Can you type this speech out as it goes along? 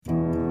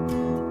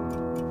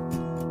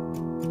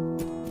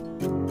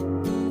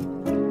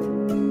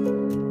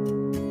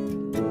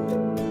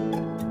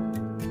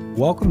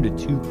Welcome to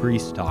Two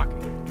Priests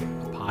Talking,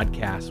 a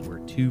podcast where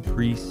two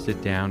priests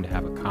sit down to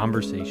have a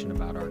conversation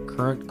about our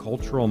current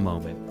cultural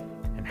moment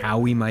and how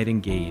we might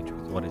engage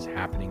with what is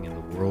happening in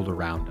the world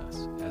around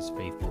us as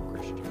faithful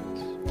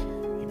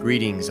Christians.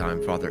 Greetings,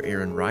 I'm Father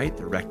Aaron Wright,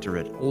 the rector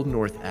at Old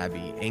North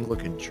Abbey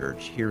Anglican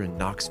Church here in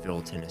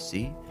Knoxville,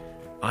 Tennessee.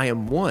 I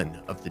am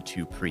one of the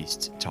two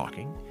priests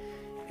talking,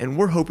 and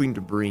we're hoping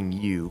to bring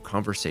you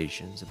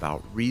conversations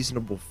about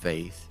reasonable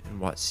faith in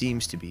what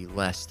seems to be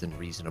less than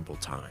reasonable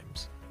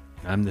times.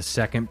 I'm the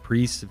second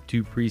priest of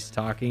Two Priests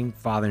Talking,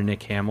 Father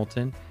Nick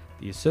Hamilton,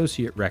 the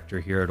associate rector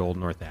here at Old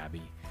North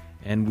Abbey,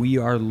 and we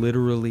are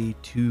literally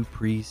two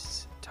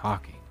priests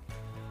talking.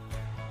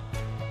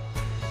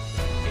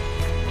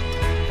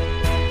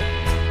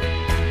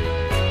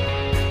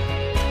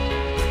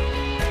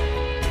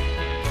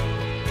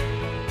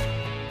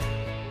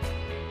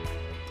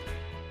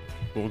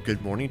 Well,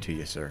 good morning to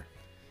you, sir.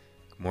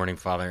 Good morning,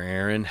 Father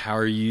Aaron. How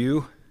are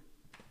you?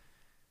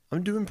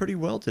 I'm doing pretty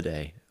well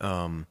today.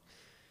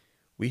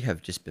 We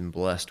have just been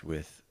blessed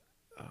with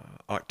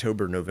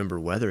October, November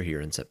weather here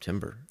in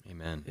September.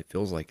 Amen. It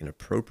feels like an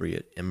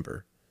appropriate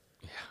ember.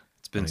 Yeah,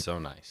 it's been so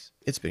nice.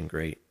 It's been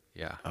great.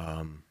 Yeah.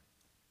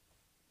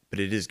 But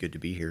it is good to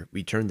be here.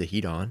 We turned the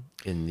heat on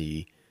in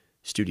the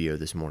studio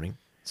this morning.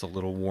 It's a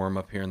little warm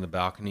up here in the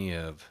balcony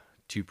of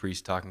Two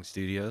Priests Talking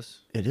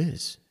Studios. It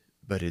is,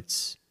 but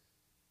it's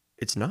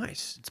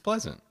nice. It's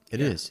pleasant.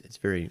 It is. It's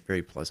very,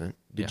 very pleasant.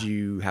 Did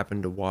you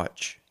happen to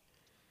watch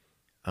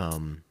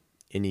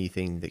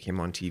anything that came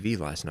on TV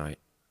last night?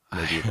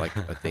 Maybe like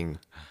a thing.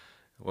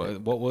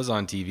 What was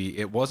on TV?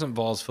 It wasn't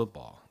Vols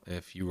football,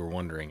 if you were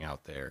wondering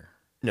out there.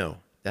 No,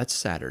 that's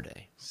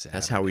Saturday.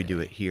 That's how we do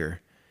it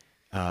here.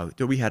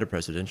 We had a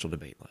presidential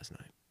debate last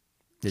night.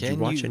 Did you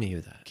watch any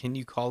of that? Can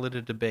you call it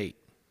a debate?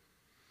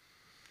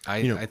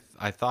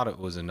 I thought it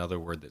was another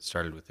word that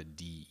started with a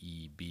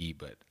D-E-B,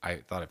 but I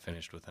thought it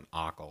finished with an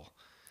ockle.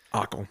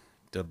 Ockle.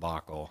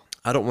 Debacle.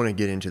 I don't want to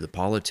get into the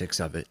politics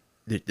of it.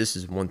 This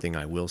is one thing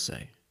I will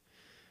say.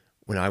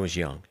 When I was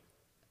young,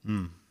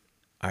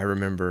 I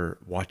remember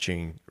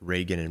watching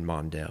Reagan and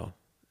Mondale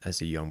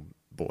as a young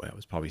boy. I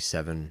was probably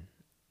 7,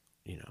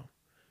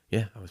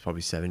 I was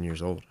probably 7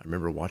 years old. I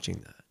remember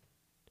watching that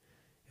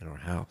in our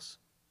house.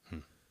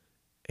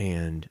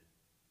 And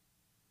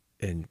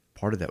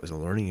part of that was a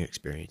learning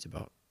experience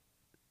about,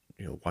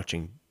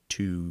 watching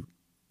two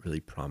really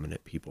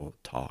prominent people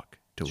talk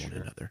to one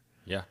another.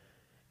 Yeah.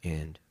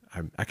 And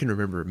I can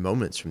remember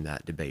moments from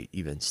that debate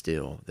even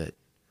still that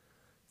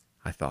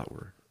I thought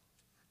were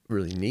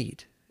really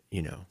neat,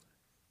 and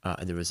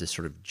there was this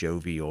sort of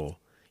jovial,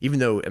 even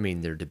though,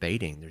 they're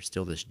debating, there's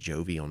still this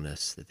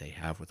jovialness that they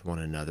have with one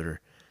another.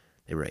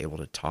 They were able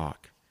to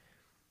talk.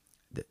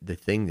 The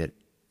thing that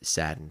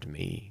saddened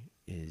me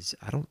is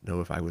I don't know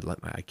if I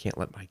can't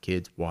let my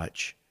kids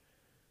watch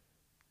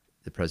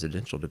the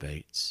presidential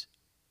debates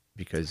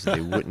because they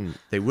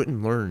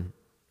wouldn't learn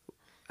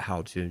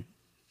how to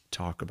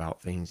talk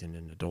about things in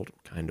an adult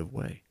kind of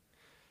way.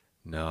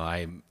 No,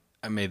 I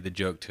made the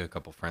joke to a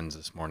couple friends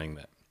this morning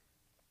that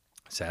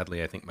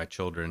sadly I think my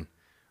children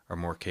are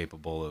more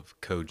capable of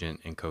cogent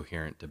and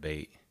coherent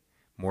debate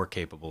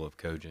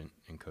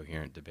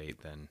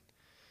than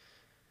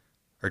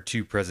our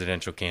two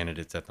presidential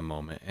candidates at the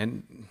moment.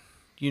 And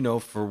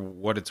for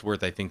what it's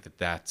worth, I think that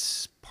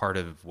that's part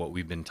of what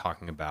we've been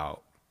talking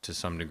about to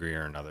some degree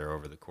or another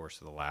over the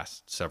course of the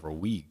last several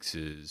weeks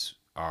is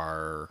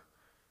our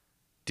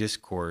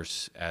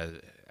discourse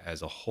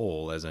as a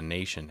whole, as a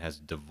nation, has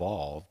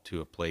devolved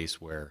to a place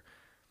where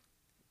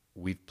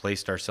we've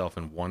placed ourselves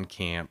in one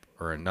camp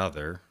or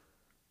another,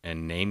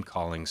 and name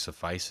calling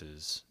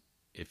suffices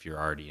if you're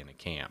already in a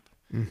camp.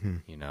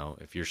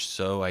 If you're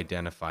so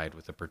identified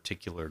with a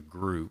particular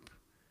group,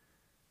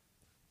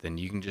 then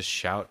you can just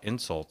shout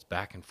insults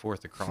back and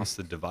forth across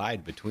the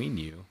divide between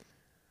you.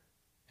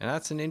 And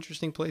that's an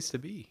interesting place to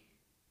be.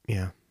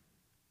 Yeah.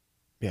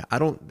 Yeah.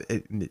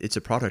 It's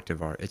a product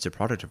of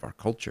our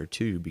culture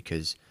too,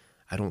 because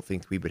I don't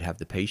think we would have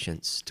the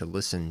patience to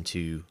listen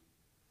to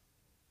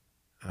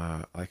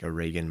like a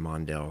Reagan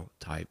Mondale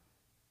type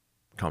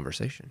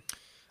conversation.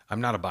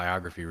 I'm not a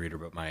biography reader,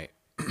 but my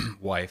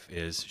wife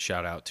is.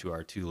 Shout out to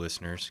our two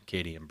listeners,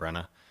 Katie and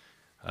Brenna.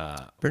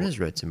 Brenna's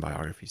read some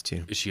biographies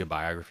too. Is she a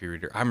biography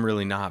reader? I'm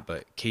really not,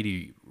 but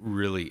Katie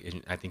really,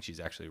 and I think she's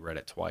actually read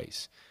it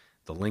twice.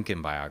 The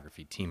Lincoln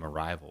biography, Team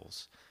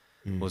Arrivals,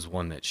 was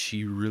one that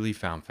she really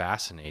found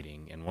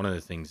fascinating. And one of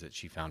the things that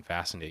she found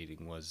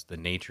fascinating was the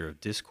nature of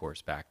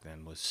discourse back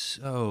then was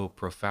so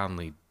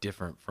profoundly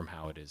different from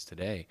how it is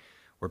today,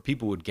 where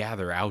people would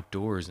gather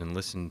outdoors and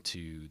listen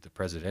to the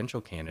presidential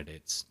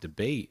candidates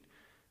debate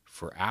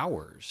for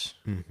hours,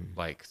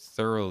 like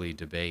thoroughly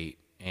debate.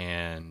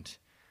 And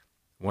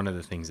one of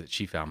the things that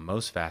she found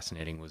most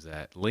fascinating was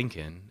that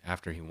Lincoln,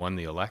 after he won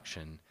the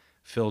election,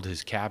 filled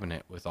his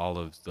cabinet with all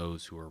of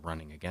those who were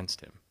running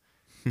against him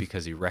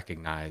because he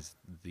recognized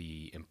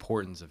the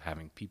importance of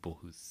having people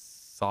who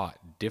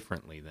thought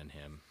differently than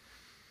him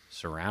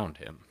surround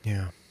him.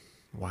 Yeah.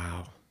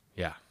 Wow.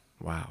 Yeah.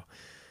 Wow.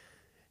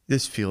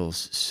 This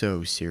feels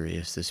so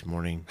serious this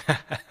morning.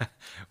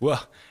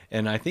 Well,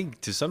 and I think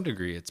to some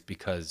degree it's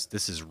because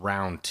this is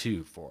round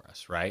 2 for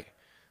us, right?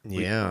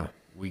 Yeah.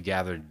 We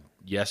gathered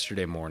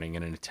yesterday morning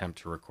in an attempt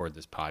to record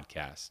this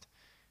podcast,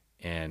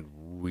 and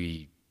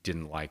we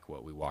didn't like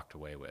what we walked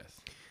away with.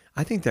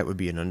 I think that would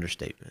be an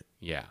understatement.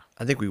 Yeah.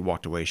 I think we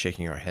walked away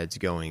shaking our heads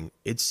going,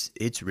 it's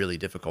really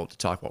difficult to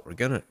talk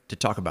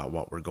about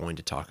what we're going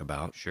to talk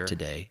about Sure.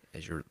 today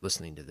as you're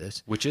listening to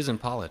this. Which isn't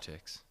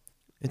politics,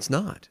 It's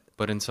not.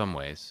 but in some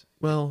ways.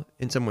 Well,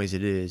 in some ways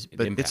it is,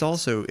 but impacts.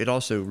 it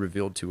also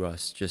revealed to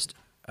us just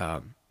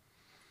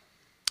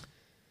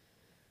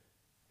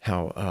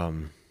how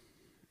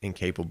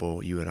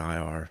incapable you and I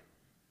are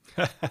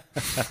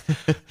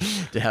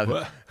to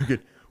have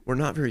we're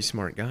not very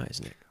smart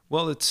guys, Nick.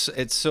 Well, it's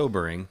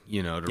sobering, to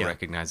Yeah.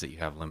 recognize that you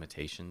have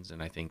limitations,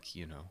 and I think,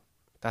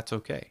 that's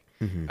okay.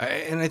 Mm-hmm.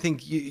 And I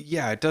think,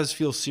 it does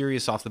feel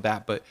serious off the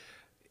bat, but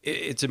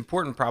it's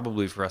important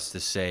probably for us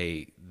to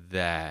say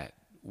that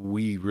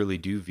we really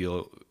do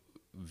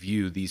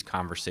view these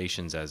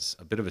conversations as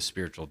a bit of a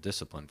spiritual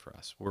discipline for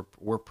us.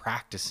 We're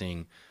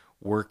practicing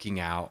working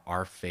out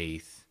our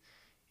faith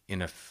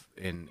in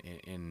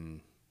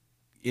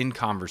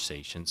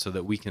conversation so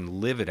that we can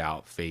live it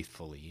out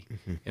faithfully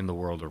in the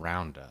world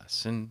around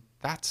us. And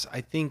that's,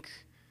 I think,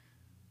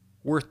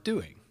 worth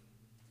doing.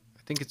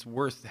 I think it's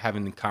worth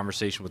having a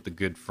conversation with a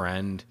good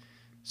friend,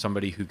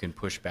 somebody who can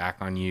push back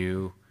on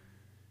you.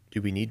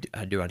 Do I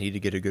need to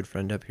get a good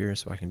friend up here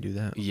so I can do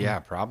that? Yeah,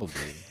 probably.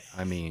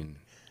 I mean,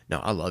 No,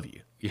 I love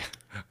you. yeah,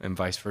 and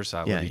vice versa.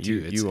 I Yeah, love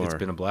you too. It's are-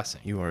 been a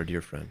blessing. You are a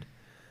dear friend.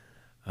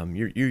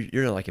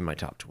 You're like in my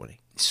top 20.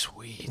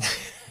 Sweet.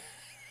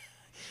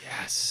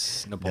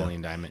 Yes.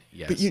 Napoleon Diamond.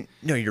 Yes. But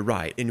you're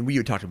right. And we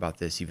had talked about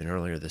this even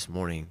earlier this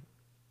morning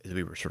as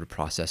we were sort of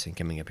processing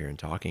coming up here and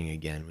talking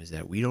again, was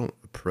that we don't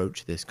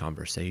approach this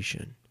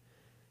conversation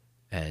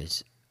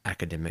as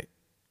academic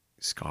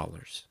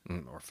scholars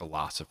Or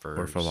philosophers.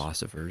 or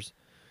philosophers.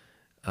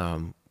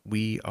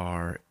 We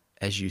are,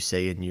 as you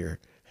say in your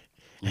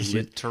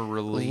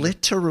Literally.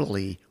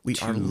 we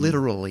are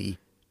literally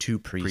two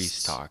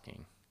priests. Priest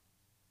talking,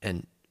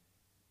 And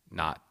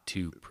not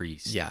two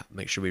priests yeah,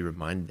 make sure we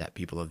remind that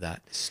people of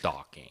that.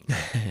 stalking.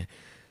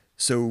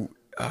 So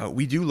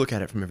we do look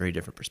at it from a very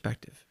different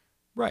perspective.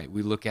 Right.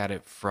 We look at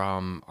it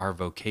from our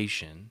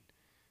vocation,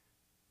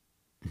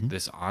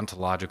 this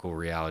ontological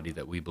reality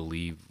that we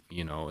believe,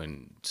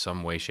 in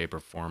some way, shape, or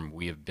form,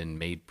 we have been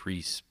made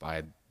priests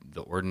by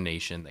the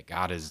ordination that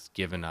God has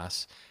given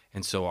us.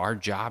 And so our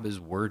job is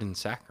word and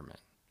sacrament.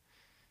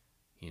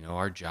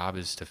 Our job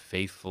is to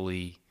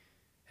faithfully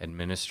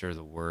administer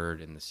the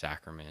word and the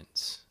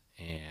sacraments.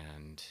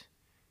 And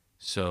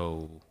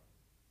so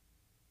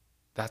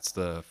that's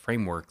the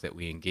framework that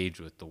we engage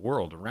with the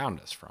world around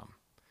us from.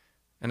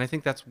 And I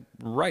think that's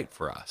right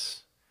for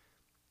us.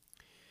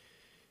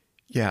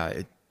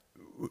 Yeah,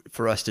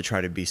 for us to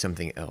try to be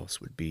something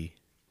else would be,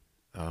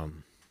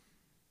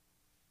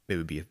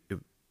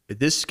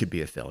 this could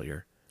be a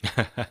failure,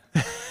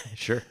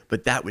 Sure.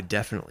 but that would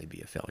definitely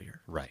be a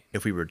failure. Right.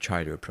 If we were to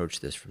try to approach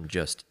this from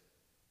just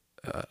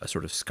a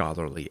sort of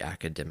scholarly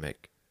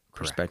academic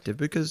perspective,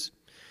 because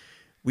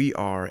we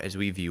are, as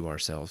we view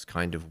ourselves,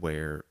 kind of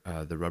where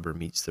the rubber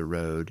meets the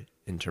road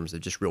in terms of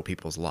just real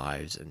people's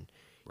lives. And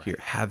here,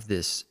 have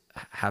this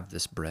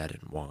bread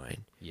and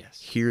wine.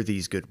 Yes. Hear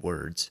these good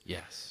words.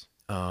 Yes.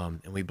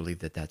 And we believe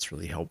that that's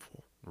really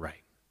helpful.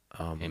 Right.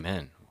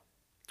 Amen.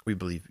 We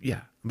believe,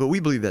 but we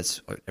believe that's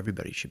what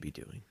everybody should be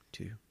doing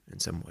too, in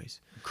some ways.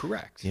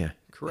 Correct. Yeah.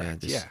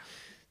 Correct. Yeah,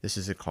 this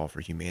is a call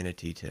for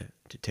humanity to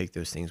take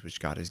those things which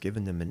God has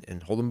given them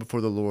and hold them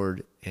before the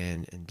Lord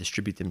and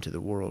distribute them to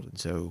the world. And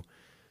so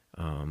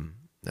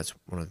that's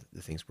one of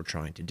the things we're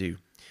trying to do.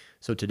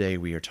 So today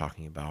we are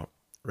talking about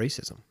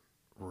racism.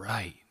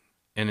 Right.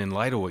 And in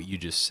light of what you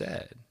just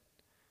said,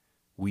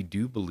 we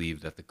do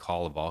believe that the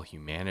call of all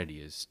humanity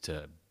is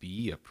to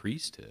be a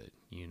priesthood,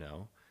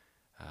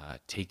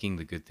 taking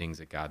the good things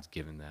that God's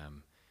given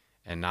them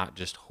and not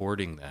just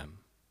hoarding them,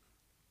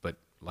 but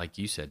like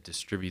you said,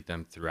 distribute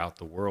them throughout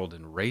the world.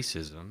 And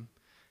racism,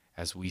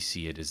 as we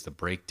see it, is the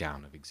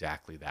breakdown of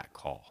exactly that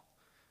call.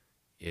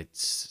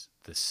 It's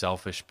the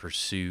selfish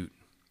pursuit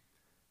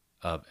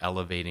of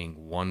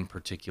elevating one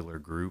particular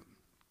group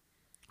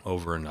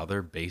over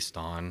another based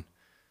on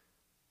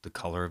the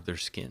color of their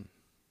skin.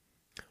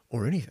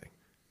 Or anything.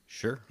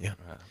 Sure. Yeah.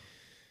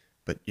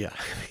 But yeah.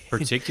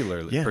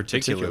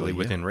 particularly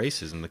within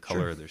racism, the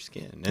color of their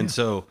skin. And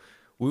so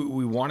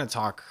we want to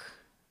talk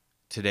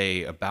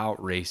today about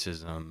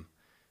racism,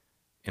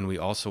 and we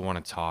also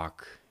want to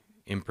talk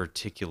in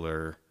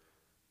particular,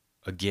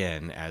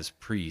 again, as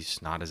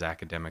priests, not as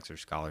academics or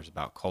scholars,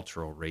 about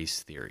cultural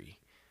race theory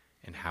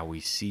and how we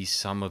see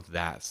some of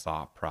that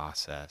thought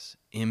process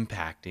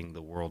impacting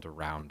the world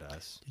around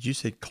us. Did you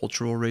say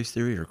cultural race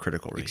theory or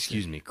critical race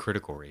Excuse me,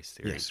 critical race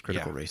theory. Yes,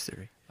 critical race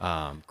theory.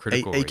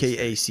 Critical race AKA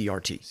theory.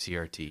 CRT.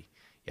 CRT.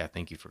 Yeah,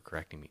 thank you for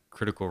correcting me.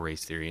 Critical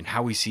race theory and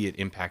how we see it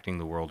impacting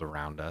the world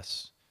around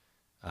us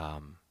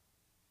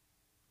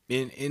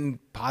in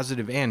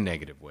positive and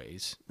negative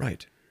ways.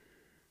 Right.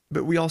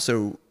 But we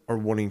also are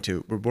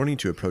we're wanting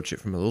to approach it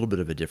from a little bit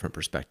of a different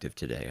perspective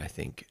today, I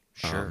think.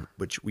 Sure.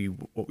 What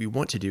we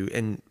want to do,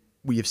 and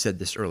we have said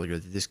this earlier,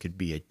 that this could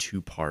be a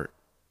 2-part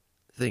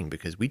thing,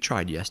 because we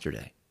tried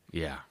yesterday.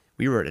 Yeah.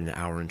 We were at an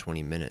hour and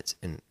 20 minutes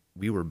and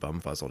we were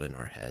bumfuzzled in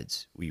our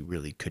heads. We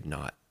really could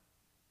not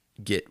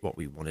get what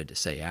we wanted to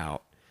say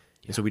out.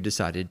 And so we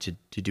decided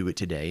to do it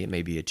today. It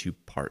may be a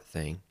 2-part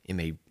thing. It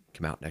may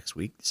come out next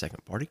week, the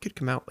second part. It could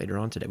come out later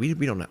on today. We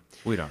don't know.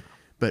 We don't know.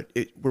 But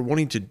we're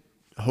wanting to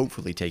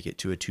hopefully take it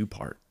to a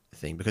 2-part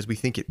thing, because we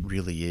think it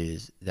really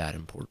is that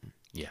important.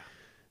 Yeah.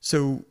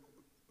 So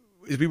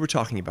as we were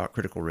talking about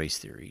critical race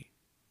theory,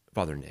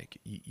 Father Nick,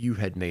 you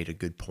had made a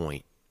good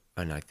point,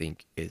 and I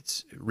think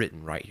it's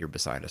written right here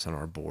beside us on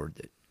our board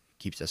that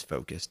keeps us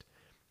focused.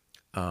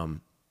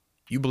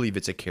 You believe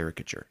it's a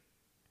caricature.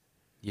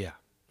 Yeah.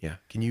 Yeah.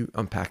 Can you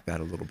unpack that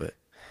a little bit?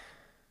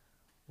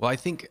 Well, I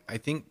think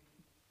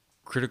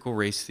critical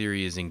race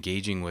theory is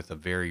engaging with a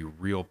very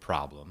real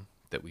problem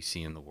that we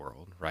see in the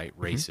world, right?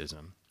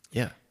 Racism.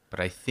 Yeah. But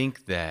I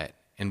think that,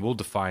 and we'll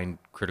define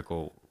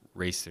critical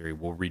race theory,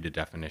 we'll read a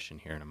definition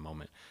here in a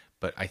moment.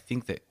 But I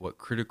think that what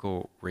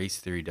critical race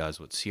theory does,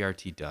 what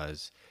CRT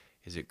does,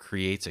 is it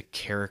creates a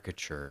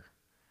caricature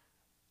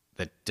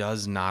that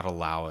does not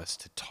allow us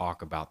to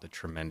talk about the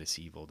tremendous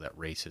evil that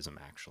racism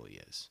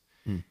actually is.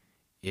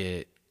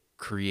 It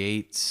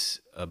creates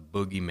a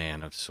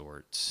boogeyman of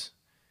sorts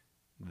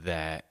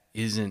that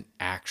isn't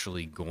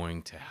actually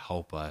going to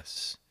help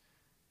us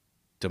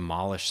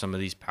demolish some of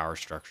these power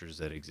structures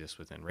that exist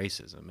within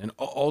racism. And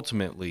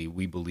ultimately,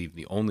 we believe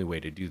the only way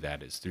to do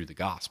that is through the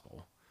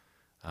gospel.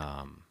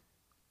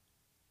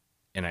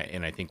 And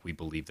I think we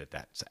believe that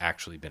that's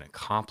actually been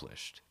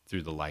accomplished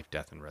through the life,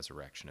 death, and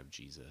resurrection of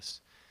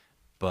Jesus.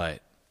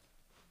 But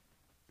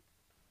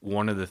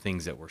one of the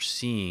things that we're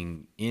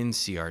seeing in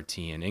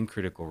CRT and in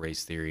critical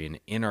race theory and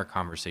in our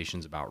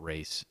conversations about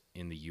race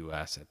in the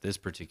U.S. at this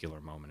particular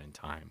moment in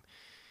time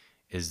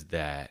is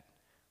that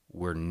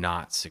we're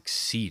not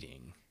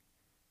succeeding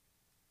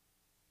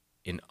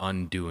in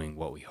undoing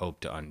what we hope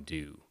to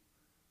undo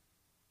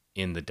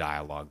in the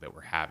dialogue that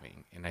we're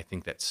having. And I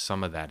think that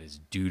some of that is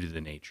due to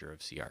the nature of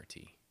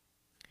CRT.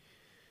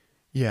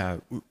 Yeah.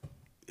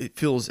 It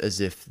feels as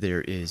if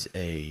there is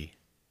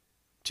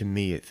to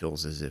me, it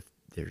feels as if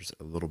there's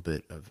a little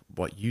bit of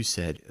what you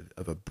said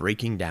of a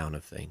breaking down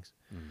of things.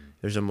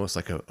 There's almost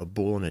like a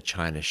bull in a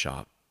china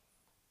shop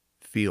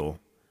feel,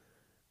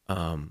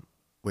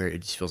 where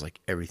it just feels like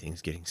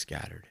everything's getting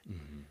scattered.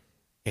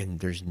 And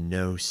there's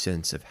no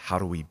sense of how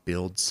do we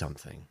build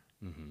something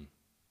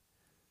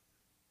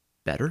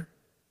better?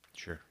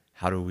 Sure.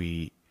 How do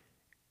we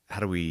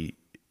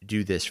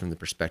do this from the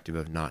perspective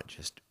of not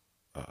just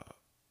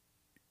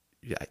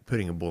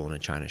putting a bull in a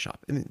china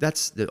shop? I mean,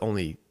 that's the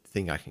only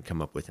thing I can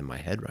come up with in my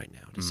head right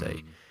now to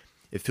say.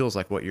 It feels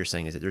like what you're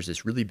saying is that there's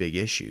this really big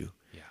issue.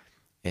 Yeah.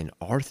 And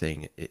our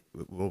thing,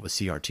 with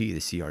CRT, the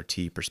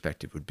CRT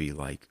perspective would be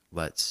like,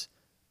 let's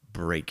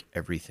break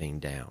everything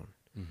down,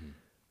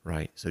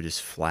 right? So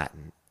just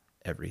flatten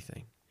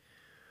everything.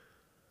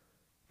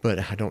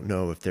 But I don't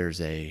know if there's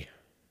a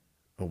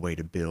way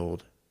to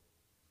build.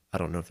 I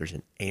don't know if there's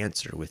an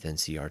answer within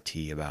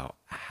CRT about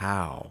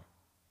how,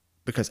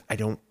 because I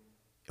don't,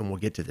 and we'll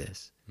get to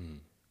this,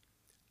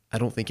 I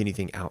don't think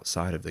anything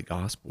outside of the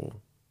gospel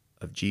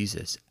of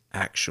Jesus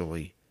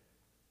actually,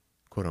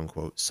 quote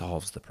unquote,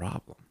 solves the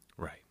problem.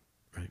 Right.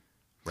 Right.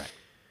 Right.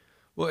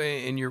 Well,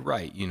 and you're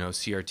right. You know,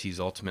 CRT is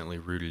ultimately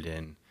rooted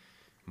in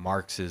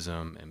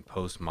Marxism and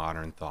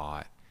postmodern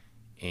thought,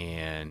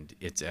 and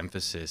its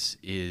emphasis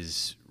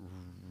is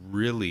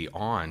really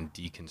on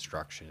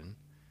deconstruction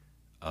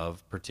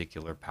of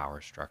particular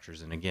power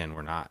structures. And again,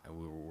 we're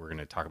going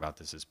to talk about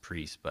this as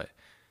priests, but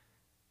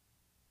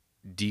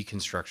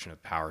deconstruction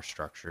of power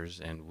structures.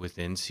 And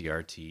within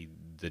CRT,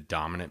 the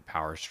dominant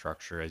power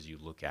structure, as you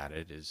look at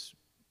it, is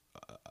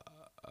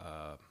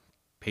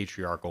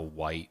patriarchal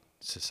white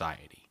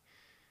society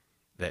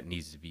that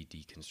needs to be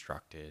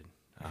deconstructed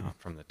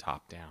from the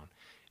top down.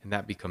 And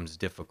that becomes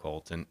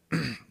difficult. And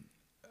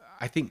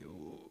I think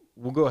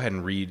we'll go ahead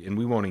and read, and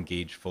we won't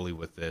engage fully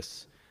with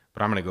this,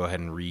 but I'm going to go ahead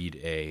and read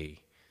a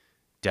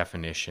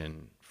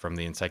definition from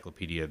the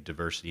Encyclopedia of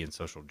Diversity and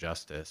Social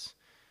Justice.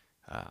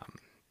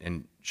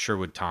 And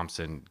Sherwood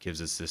Thompson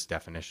gives us this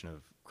definition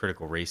of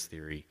critical race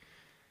theory.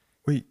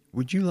 Wait,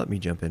 would you let me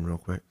jump in real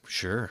quick?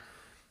 Sure.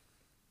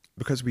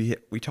 Because we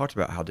talked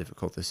about how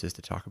difficult this is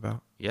to talk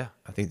about. Yeah.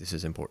 I think this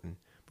is important.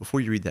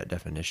 Before you read that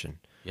definition,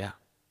 Yeah.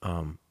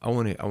 I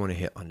want to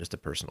hit on just a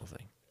personal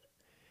thing.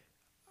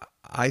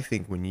 I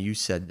think when you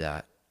said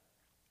that,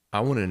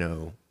 I want to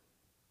know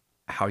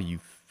how you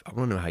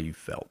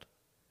felt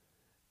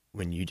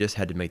when you just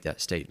had to make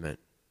that statement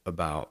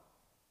about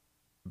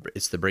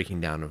it's the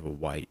breaking down of a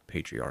white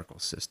patriarchal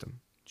system.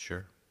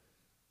 Sure.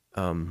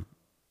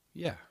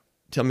 Yeah.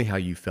 Tell me how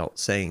you felt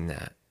saying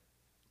that.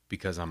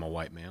 Because I'm a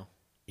white male.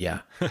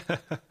 Yeah.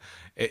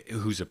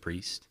 Who's a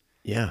priest.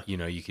 Yeah. You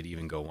know, you could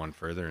even go one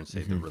further and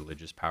say the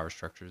religious power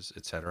structures,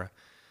 etc.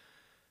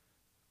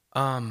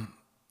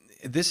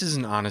 this is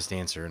an honest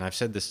answer, and I've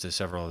said this to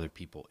several other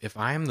people. If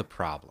I am the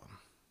problem,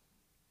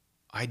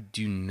 I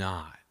do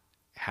not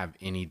have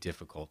any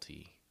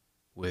difficulty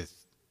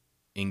with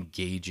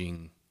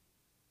engaging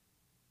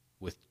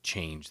with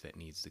change that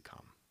needs to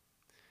come.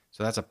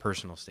 So that's a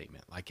personal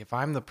statement. Like, if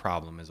I'm the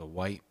problem as a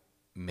white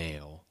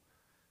male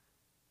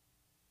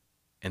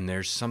and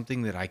there's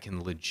something that I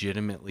can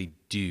legitimately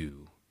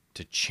do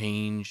to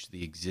change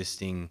the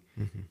existing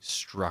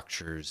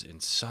structures in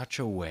such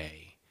a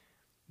way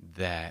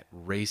that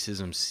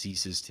racism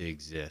ceases to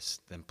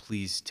exist, then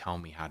please tell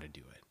me how to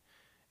do it.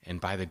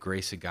 And by the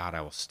grace of God,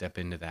 I will step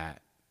into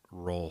that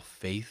role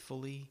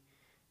faithfully,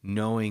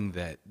 knowing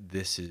that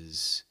this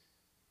is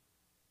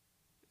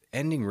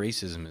ending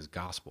racism is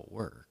gospel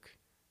work.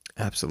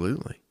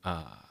 Absolutely.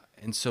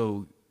 And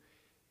so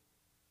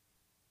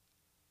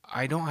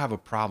I don't have a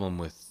problem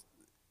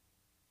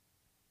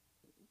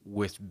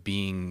with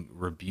being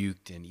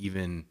rebuked and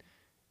even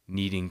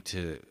needing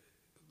to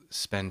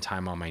spend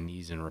time on my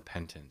knees in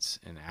repentance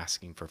and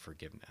asking for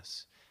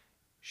forgiveness,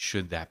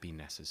 should that be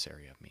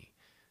necessary of me.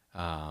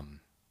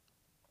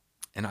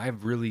 And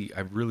I've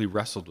really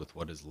wrestled with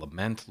what does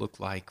lament look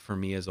like for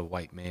me as a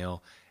white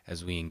male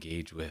as we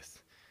engage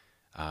with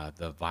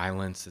the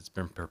violence that's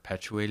been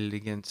perpetuated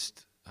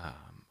against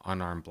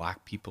unarmed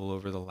black people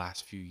over the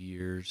last few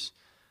years.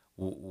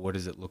 What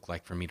does it look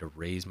like for me to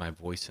raise my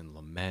voice in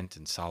lament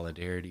and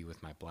solidarity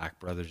with my black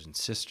brothers and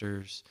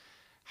sisters?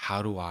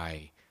 How do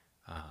I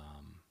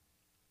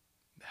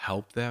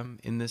help them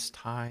in this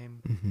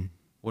time? Mm-hmm.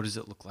 What does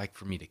it look like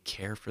for me to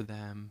care for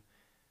them?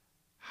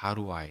 How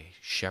do I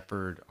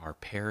shepherd our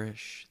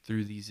parish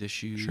through these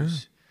issues? Sure.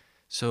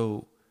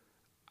 So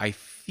I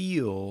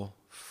feel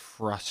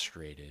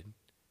frustrated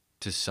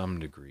to some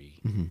degree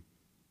Mm-hmm.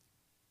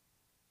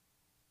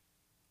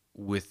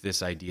 with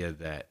this idea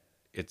that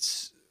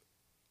it's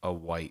a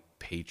white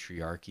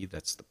patriarchy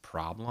that's the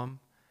problem.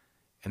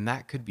 And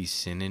that could be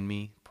sin in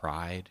me,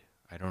 pride.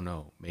 I don't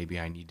know. Maybe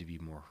I need to be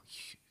more,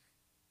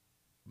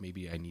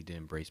 maybe I need to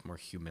embrace more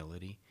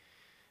humility.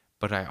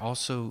 But I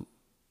also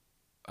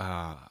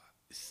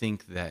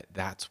think that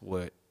that's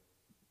what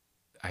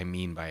I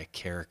mean by a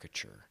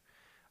caricature.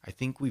 I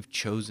think we've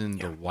chosen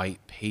the white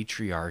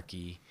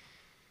patriarchy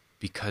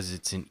because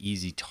it's an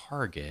easy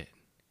target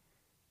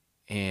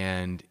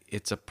and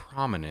it's a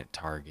prominent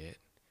target.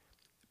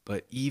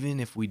 But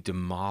even if we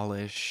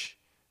demolish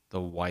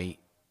the white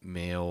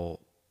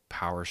male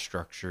power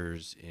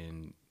structures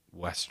in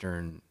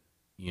Western,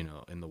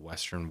 in the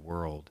Western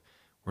world,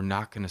 we're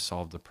not going to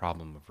solve the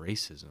problem of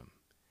racism.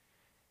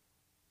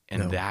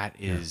 And that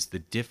is the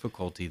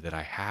difficulty that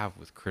I have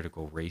with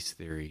critical race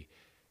theory,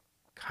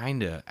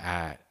 kind of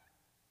at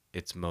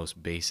its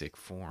most basic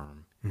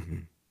form.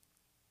 Mm-hmm.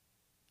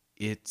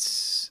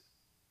 It's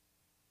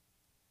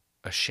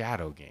a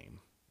shadow game.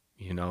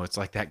 It's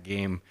like that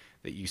game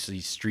that you see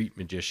street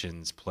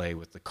magicians play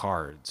with the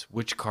cards.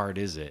 Which card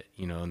is it?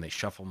 And they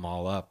shuffle them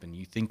all up, and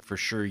you think for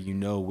sure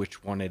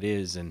which one it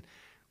is, and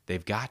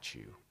they've got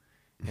you.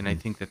 Mm-hmm. And I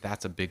think that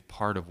that's a big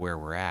part of where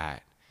we're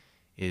at,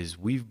 is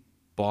we've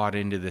bought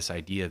into this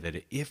idea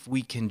that if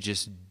we can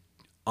just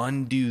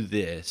undo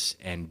this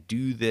and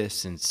do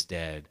this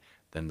instead,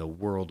 then the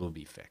world will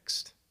be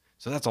fixed.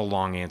 So that's a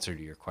long answer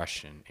to your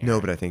question, Aaron.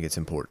 No, but I think it's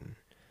important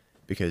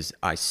because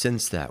I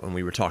sensed that when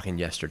we were talking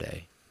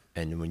yesterday,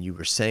 and when you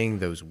were saying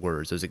those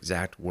words, those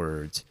exact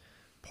words,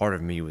 part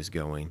of me was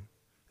going,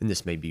 and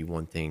this may be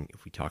one thing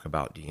if we talk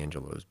about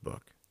D'Angelo's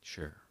book.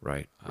 Sure.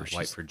 Right?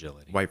 White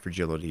fragility. White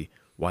fragility,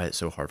 why it's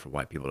so hard for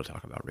white people to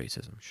talk about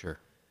racism. Sure.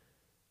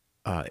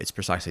 It's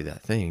precisely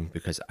that thing,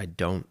 because I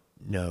don't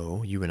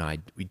know, you and I,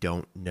 we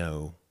don't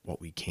know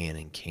what we can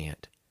and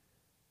can't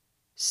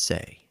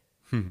say.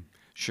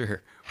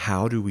 Sure.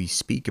 How do we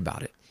speak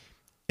about it?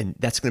 And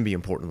that's going to be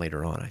important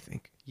later on, I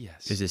think.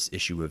 Yes. Is this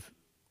issue of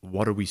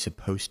what are we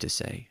supposed to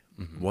say?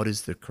 Mm-hmm. What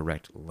is the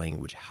correct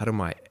language? How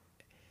do I,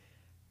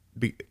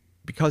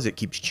 because it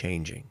keeps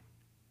changing.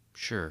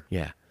 Sure.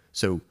 Yeah.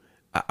 So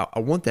I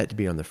want that to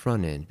be on the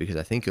front end, because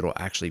I think it'll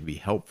actually be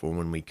helpful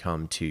when we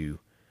come to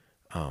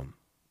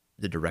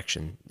the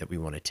direction that we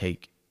want to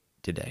take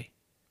today.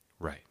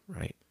 Right.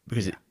 Right.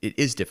 Because it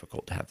is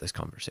difficult to have this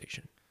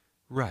conversation.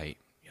 Right.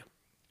 Yeah.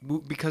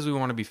 Because we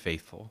want to be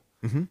faithful.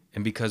 Mm-hmm.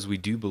 And because we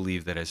do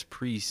believe that as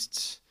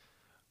priests,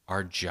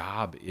 our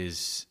job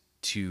is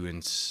to,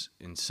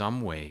 in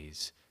some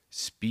ways,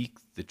 speak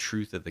the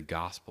truth of the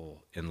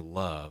gospel in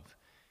love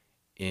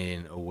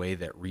in a way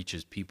that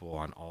reaches people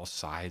on all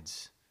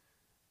sides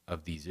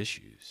of these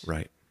issues.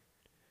 Right.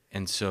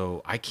 And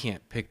so I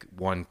can't pick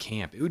one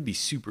camp. It would be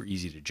super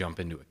easy to jump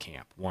into a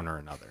camp, one or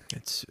another.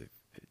 It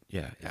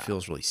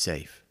feels really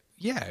safe.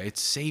 Yeah,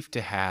 it's safe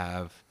to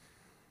have,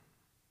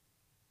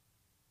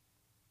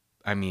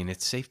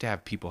 it's safe to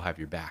have people have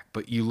your back.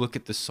 But you look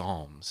at the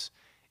Psalms,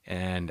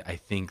 and I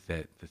think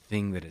that the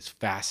thing that is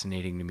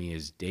fascinating to me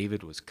is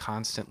David was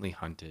constantly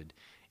hunted,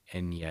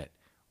 and yet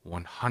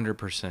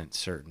 100%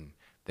 certain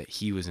that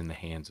he was in the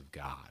hands of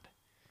God.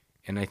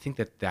 And I think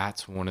that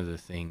that's one of the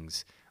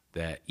things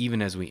that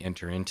even as we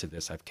enter into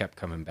this, I've kept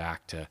coming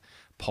back to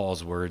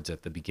Paul's words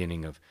at the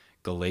beginning of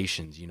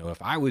Galatians.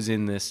 If I was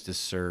in this to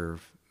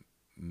serve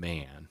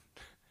man,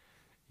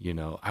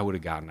 I would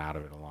have gotten out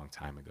of it a long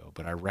time ago.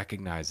 But I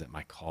recognize that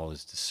my call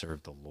is to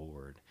serve the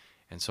Lord.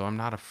 And so I'm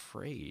not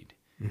afraid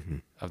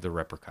of the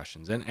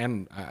repercussions.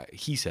 And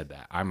he said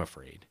that. I'm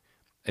afraid.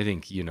 I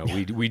think,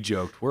 we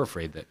joked, we're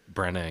afraid that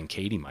Brenna and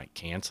Katie might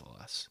cancel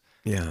us.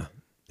 Yeah,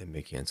 they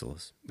may cancel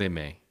us. They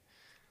may.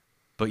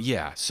 But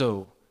yeah,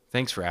 so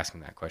thanks for asking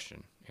that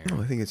question, Aaron.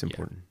 No, I think it's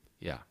important.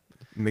 Yeah.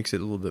 It makes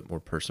it a little bit more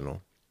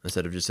personal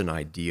instead of just an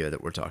idea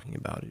that we're talking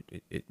about.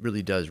 It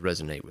really does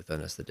resonate within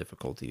us, the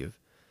difficulty of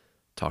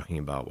talking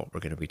about what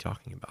we're going to be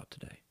talking about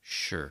today.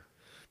 Sure.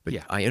 But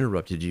yeah. I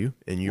interrupted you,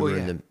 and you Well, were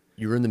yeah.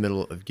 you were in the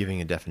middle of giving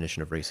a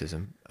definition of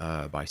racism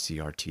by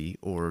CRT,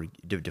 or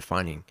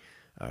defining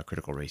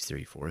critical race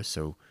theory for us.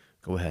 So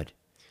go ahead.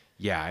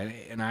 Yeah,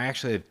 and I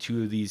actually have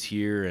two of these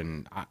here,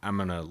 and I'm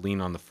going to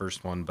lean on the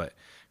first one. But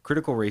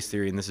critical race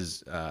theory, and this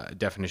is a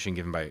definition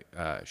given by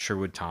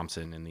Sherwood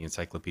Thompson in the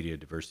Encyclopedia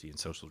of Diversity and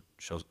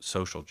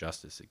Social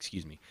Justice.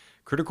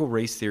 Critical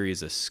race theory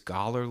is a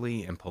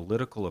scholarly and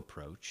political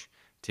approach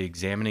to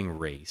examining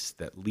race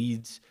that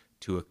leads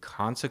to a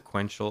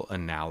consequential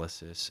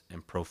analysis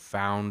and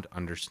profound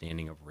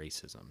understanding of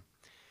racism.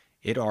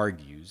 It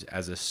argues,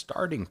 as a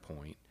starting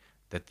point,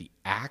 that the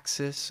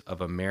axis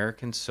of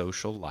American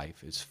social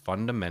life is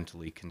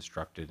fundamentally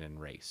constructed in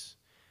race.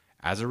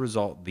 As a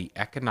result, the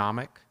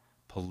economic,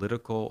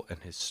 political, and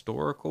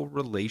historical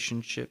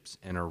relationships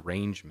and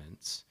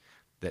arrangements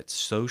that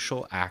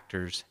social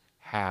actors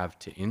have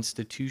to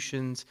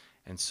institutions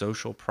and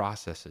social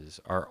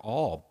processes are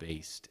all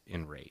based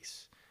in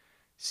race.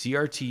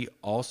 CRT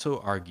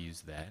also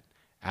argues that,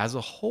 as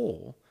a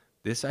whole,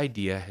 this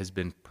idea has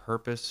been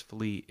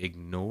purposefully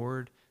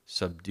ignored,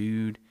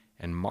 subdued,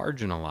 and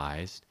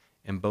marginalized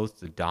in both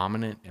the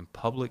dominant and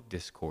public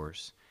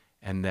discourse,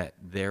 and that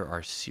there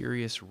are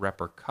serious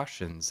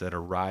repercussions that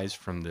arise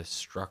from this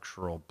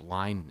structural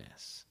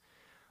blindness.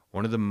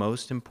 One of the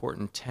most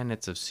important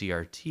tenets of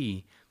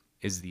CRT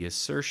is the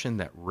assertion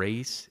that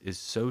race is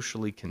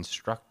socially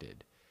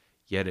constructed,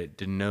 yet it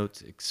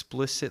denotes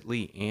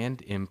explicitly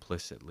and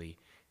implicitly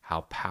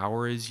how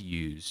power is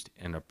used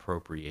and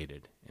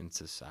appropriated in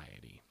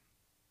society.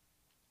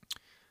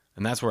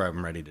 And that's where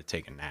I'm ready to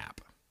take a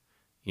nap.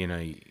 Do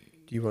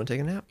you want to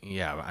take a nap?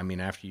 Yeah, I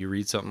mean, after you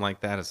read something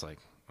like that, it's like,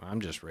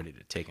 I'm just ready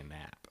to take a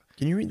nap.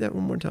 Can you read that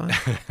one more time?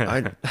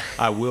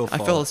 I will. I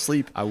fell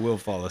asleep. I will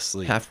fall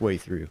asleep Halfway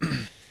through.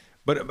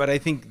 But I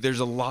think there's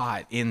a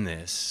lot in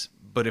this.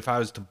 But if I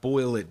was to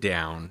boil it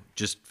down,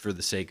 just for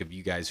the sake of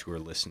you guys who are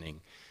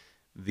listening,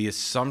 the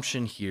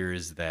assumption here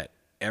is that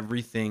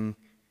everything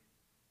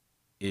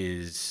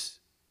is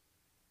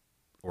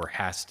or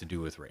has to do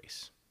with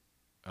race.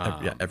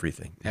 Yeah,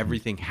 everything.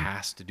 Everything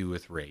has to do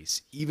with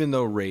race, even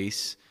though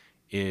race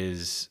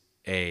is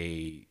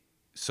a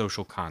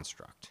social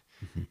construct.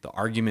 The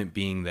argument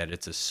being that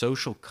it's a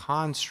social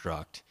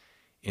construct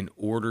in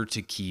order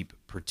to keep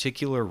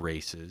particular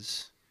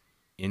races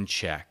in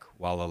check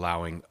while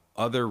allowing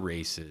other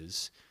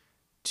races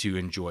to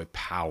enjoy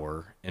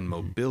power and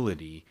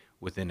mobility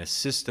within a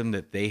system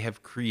that they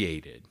have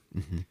created.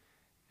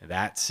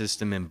 That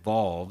system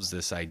involves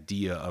this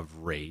idea of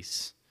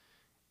race.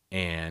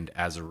 And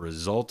as a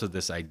result of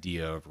this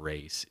idea of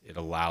race, it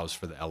allows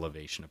for the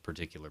elevation of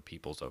particular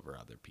peoples over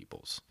other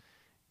peoples.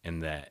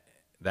 And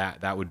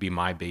that would be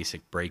my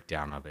basic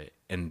breakdown of it.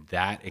 And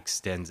that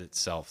extends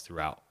itself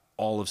throughout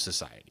all of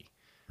society,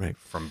 Right.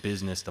 from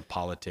business to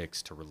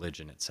politics to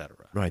religion,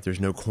 etc. Right.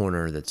 There's no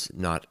corner that's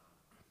not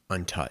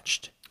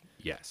untouched.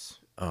 Yes.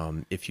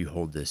 If you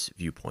hold this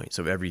viewpoint.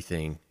 So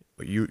everything,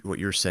 what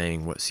you're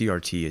saying, what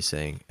CRT is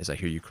saying, as I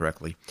hear you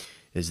correctly,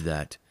 is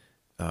that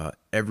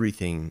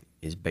everything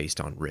is based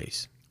on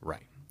race.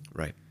 Right.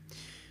 Right.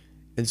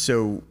 And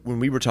so when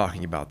we were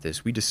talking about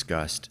this, we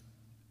discussed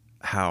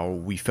how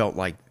we felt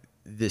like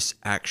this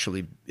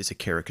actually is a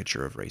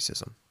caricature of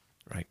racism,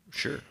 right?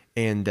 Sure.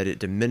 And that it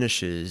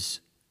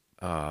diminishes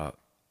not,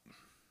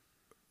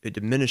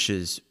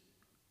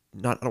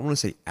 I don't want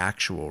to say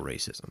actual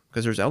racism,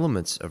 because there's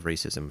elements of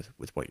racism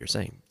with what you're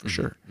saying, for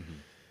sure.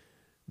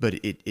 But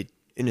it,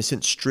 in a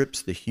sense,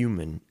 strips the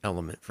human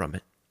element from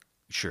it.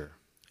 Sure.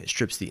 It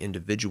strips the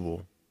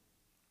individual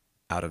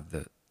out of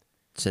the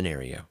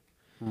scenario.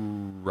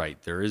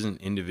 Right. There isn't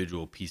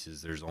individual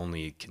pieces. There's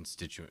only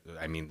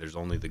there's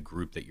only the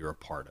group that you're a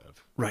part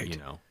of. Right. You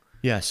know?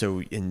 Yeah.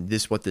 So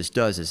what this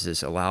does is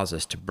this allows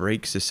us to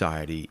break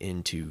society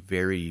into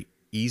very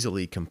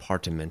easily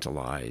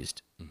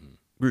compartmentalized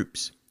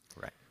groups.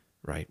 Right.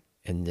 Right.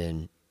 And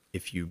then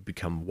if you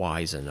become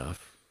wise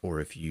enough, or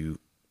if you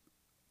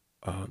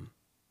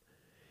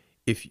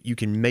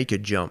can make a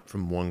jump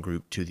from one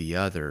group to the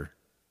other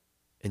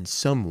in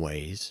some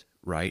ways,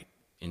 right?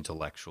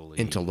 Intellectually.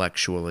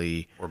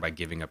 Or by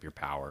giving up your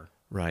power.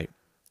 Right.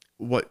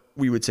 What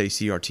we would say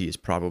CRT is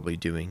probably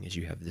doing is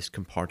you have this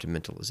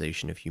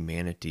compartmentalization of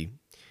humanity,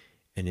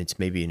 and it's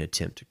maybe an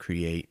attempt to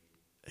create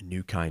a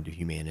new kind of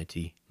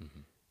humanity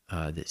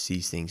that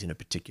sees things in a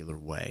particular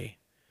way.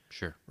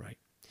 Sure. Right.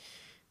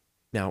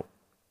 Now,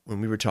 when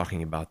we were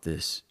talking about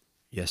this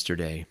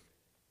yesterday,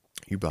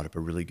 you brought up a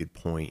really good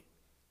point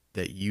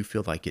that you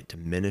feel like it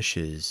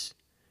diminishes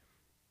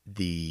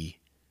the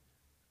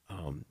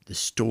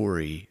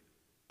story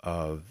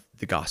of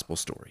the gospel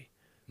story.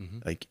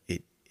 Like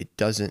it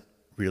doesn't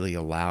really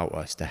allow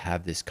us to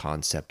have this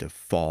concept of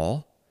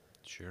fall,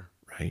 Sure.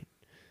 right?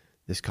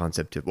 This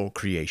concept of, well,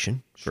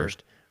 creation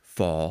first,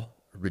 fall,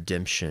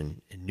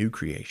 redemption, and new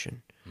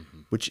creation,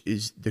 which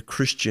is the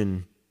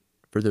Christian,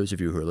 for those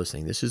of you who are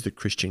listening, this is the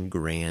Christian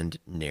grand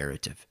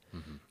narrative.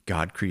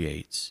 God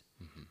creates,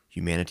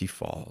 humanity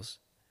falls,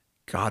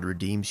 God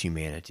redeems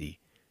humanity,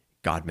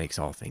 God makes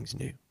all things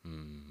new,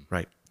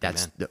 right?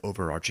 That's Amen. the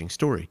overarching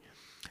story.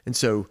 And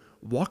so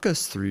walk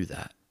us through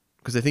that,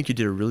 because I think you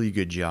did a really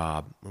good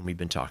job when we've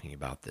been talking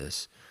about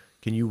this.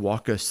 Can you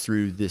walk us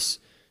through this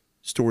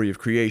story of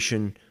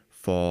creation,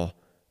 fall,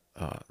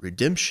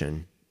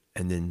 redemption,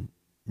 and then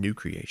new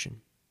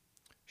creation?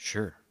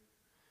 Sure.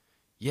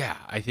 Yeah,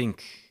 I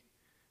think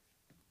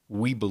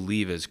we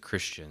believe as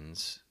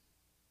Christians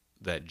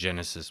that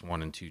Genesis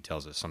 1 and 2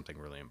 tells us something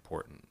really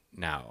important.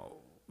 Now,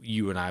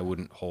 you and I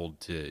wouldn't hold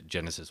to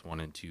Genesis 1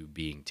 and 2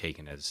 being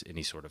taken as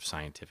any sort of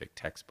scientific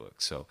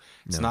textbook. So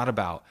it's not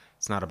about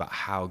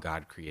how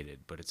God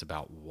created, but it's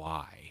about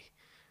why.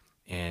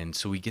 And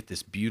so we get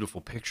this beautiful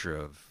picture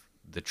of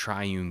the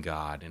triune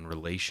God in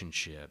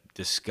relationship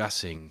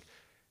discussing,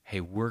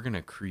 hey, we're going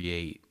to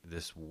create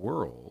this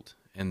world.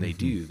 And they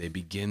do. They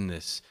begin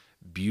this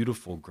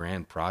beautiful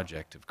grand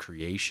project of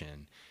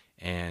creation,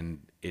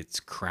 and its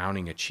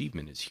crowning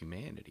achievement is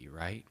humanity,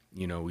 right?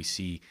 You know, we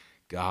see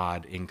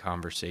God in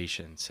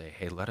conversation say,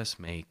 hey, let us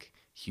make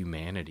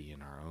humanity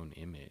in our own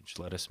image.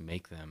 Let us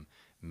make them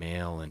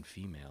male and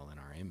female in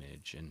our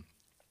image. And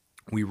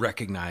we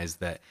recognize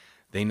that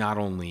they not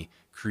only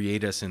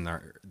create us in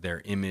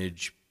their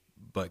image,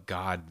 but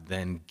God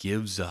then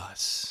gives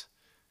us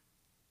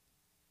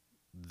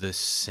the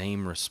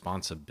same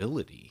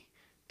responsibility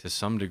to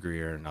some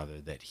degree or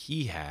another that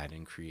he had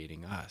in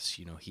creating us.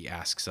 You know, he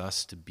asks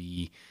us to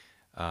be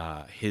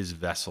his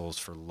vessels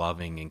for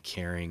loving and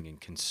caring and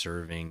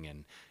conserving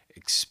and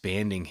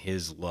expanding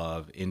his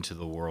love into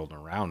the world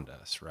around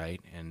us,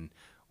 right? And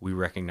we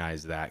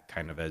recognize that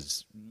kind of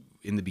as,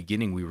 in the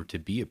beginning, we were to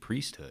be a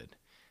priesthood,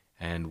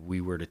 and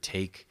we were to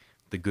take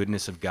the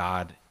goodness of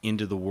God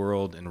into the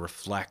world and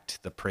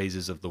reflect the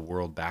praises of the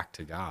world back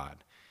to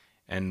God.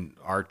 And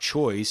our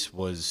choice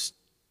was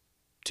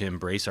to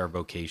embrace our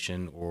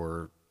vocation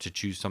or to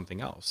choose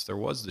something else. There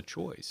was the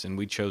choice, and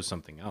we chose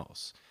something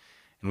else.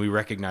 And we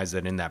recognize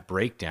that in that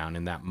breakdown,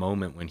 in that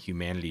moment when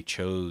humanity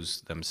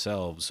chose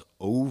themselves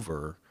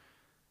over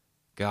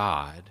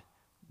God,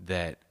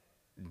 that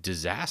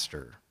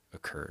disaster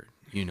occurred.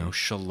 You know,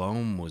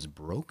 shalom was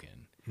broken.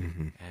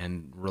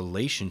 And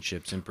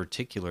relationships in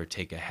particular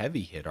take a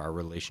heavy hit. Our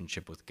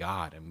relationship with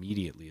God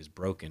immediately is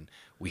broken.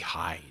 We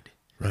hide.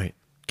 Right.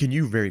 Can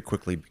you very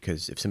quickly,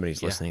 because if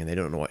somebody's listening and they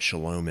don't know what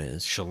shalom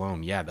is,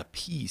 Shalom, yeah, the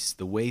peace,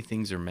 the way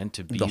things are meant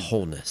to be. the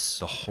wholeness.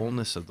 The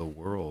wholeness of the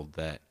world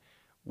that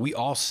we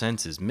all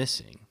sense is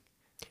missing.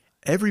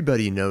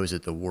 Everybody knows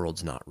that the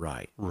world's not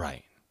right.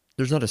 Right.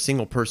 There's not a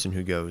single person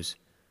who goes,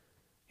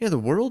 yeah, the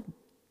world,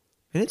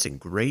 and it's in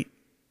great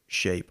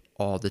shape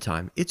all the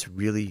time. It's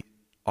really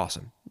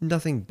awesome.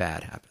 Nothing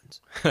bad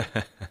happens.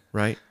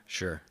 Right?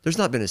 Sure. There's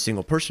not been a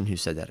single person who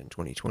said that in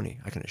 2020,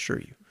 I can assure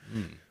you.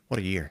 What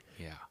a year.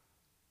 Yeah.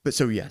 But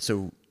so, yeah,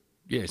 so,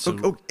 Yeah.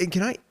 So, and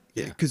can I,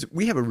 Yeah. because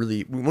we have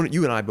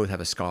you and I both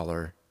have a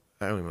scholar,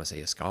 I don't even want to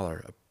say a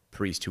scholar, a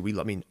priest who we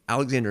love. I mean,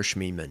 Alexander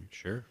Schmemann,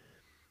 sure.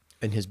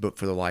 in his book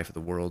For the Life of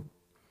the World,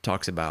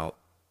 talks about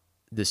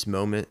this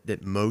moment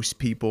that most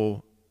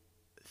people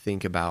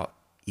think about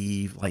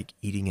Eve like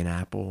eating an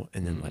apple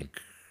and then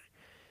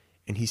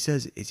and he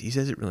says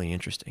it really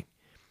interesting.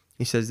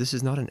 He says this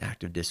is not an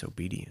act of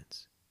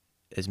disobedience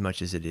as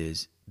much as it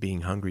is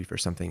being hungry for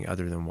something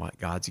other than what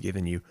God's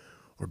given you,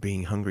 or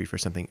being hungry for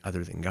something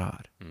other than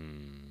God.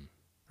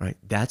 Right?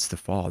 That's the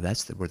fall.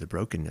 That's where the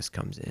brokenness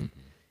comes in.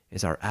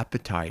 Is our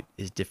appetite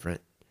is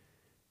different.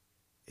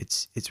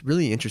 It's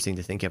really interesting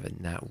to think of it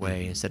in that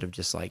way instead of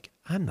just like,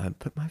 I'm not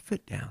put my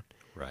foot down.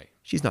 Right.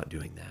 She's not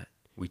doing that.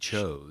 We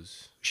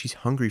chose. She's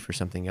hungry for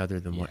something other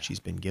than what Yeah. she's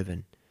been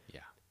given.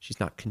 Yeah. She's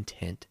not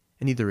content,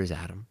 and neither is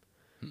Adam.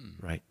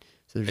 Right?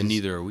 So there's And this-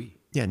 neither are we.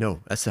 Yeah,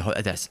 no, that's the whole.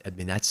 That's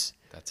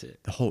That's it.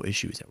 the whole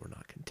issue, is that we're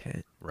not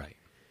content. Right.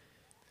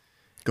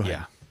 Go ahead.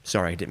 Yeah.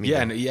 Sorry, I didn't mean.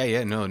 Yeah, to-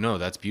 yeah. No,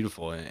 that's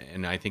beautiful,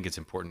 and I think it's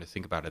important to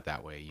think about it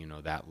that way. You know,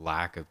 that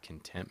lack of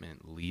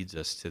contentment leads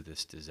us to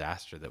this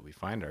disaster that we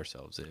find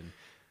ourselves in.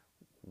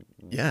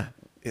 Yeah,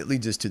 it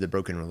leads us to the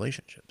broken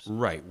relationships.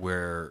 Right,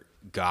 where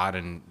God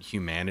and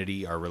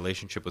humanity, our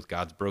relationship with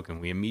God's broken.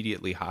 We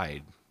immediately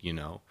hide. You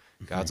know,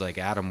 God's like,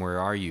 Adam, where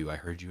are you? I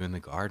heard you in the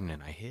garden,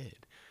 and I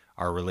hid.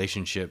 Our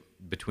relationship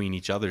between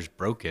each other's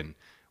broken.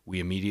 We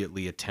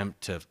immediately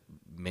attempt to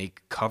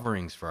make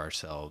coverings for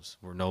ourselves.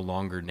 We're no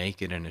longer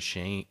naked and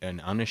ashamed and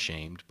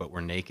unashamed, but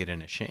we're naked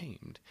and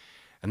ashamed.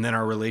 And then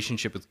our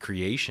relationship with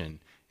creation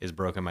is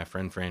broken. My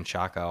friend Fran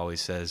Chaka always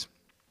says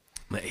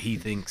He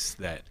thinks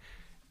that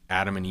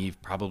Adam and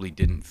Eve probably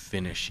didn't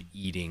finish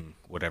eating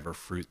whatever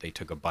fruit they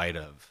took a bite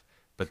of,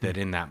 but that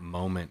in that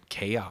moment,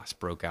 chaos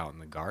broke out in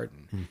the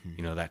garden.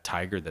 You know, that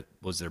tiger that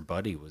was their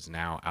buddy was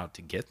now out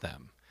to get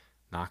them.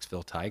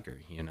 Knoxville Tiger,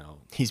 you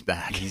know. He's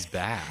back. He's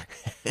back.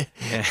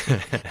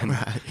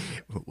 Right.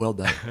 Well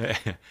done.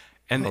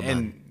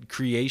 And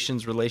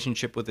creation's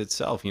relationship with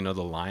itself, you know,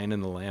 the lion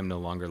and the lamb no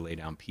longer lay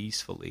down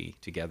peacefully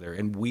together.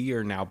 And we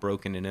are now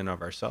broken in and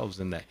of ourselves,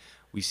 and that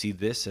we see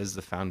this as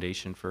the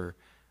foundation for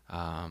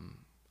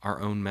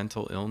our own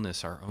mental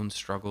illness, our own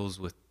struggles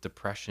with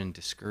depression,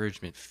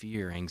 discouragement,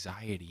 fear,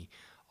 anxiety.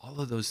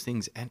 All of those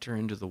things enter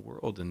into the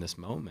world in this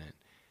moment.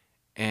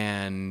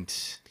 And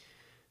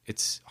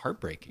it's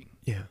heartbreaking.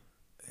 Yeah.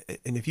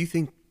 And if you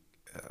think,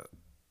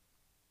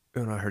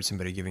 when I heard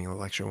somebody giving a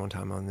lecture one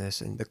time on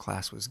this, and the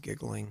class was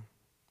giggling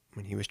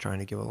when he was trying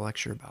to give a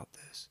lecture about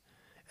this,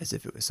 as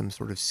if it was some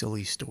sort of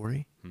silly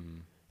story,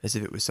 as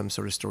if it was some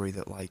sort of story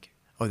that like,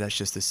 oh, that's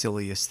just the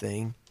silliest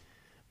thing.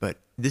 But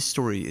this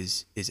story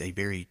is a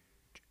very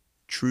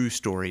true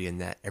story in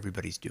that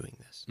everybody's doing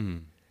this.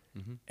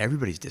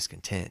 Everybody's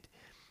discontent.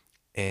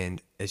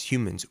 And as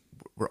humans,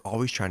 we're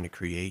always trying to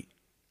create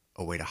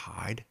a way to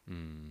hide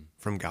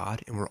from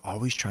God, and we're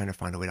always trying to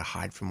find a way to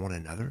hide from one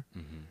another.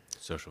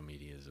 Social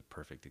media is a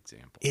perfect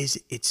example.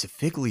 It's a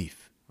fig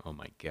leaf. Oh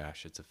my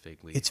gosh, it's a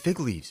fig leaf. It's fig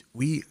leaves.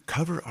 We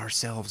cover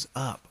ourselves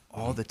up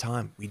all the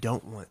time. We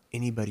don't want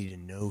anybody to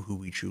know who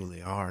we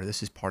truly are.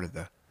 This is part of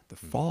the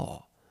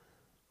fall,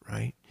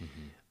 right?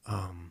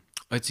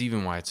 It's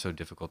even why it's so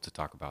difficult to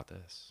talk about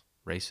this,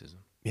 racism.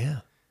 Yeah,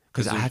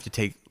 because I have to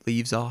take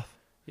leaves off.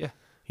 Yeah.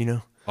 You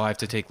know? Oh, I have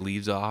to take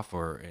leaves off,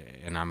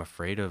 and I'm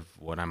afraid of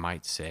what I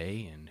might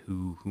say and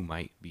who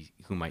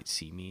might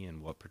see me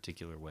in what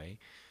particular way,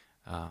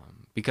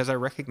 because I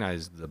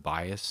recognize the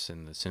bias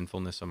and the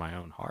sinfulness of my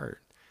own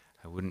heart.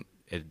 I wouldn't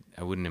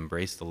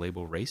embrace the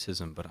label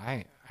racism, but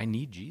I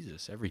need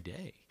Jesus every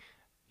day,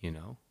 you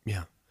know.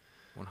 Yeah.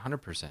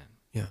 100%.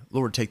 Yeah.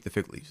 Lord, take the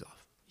fig leaves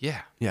off.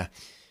 Yeah. Yeah.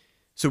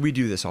 So we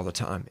do this all the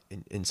time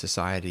in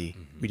society.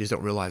 We just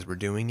don't realize we're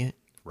doing it.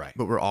 Right.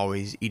 But we're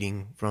always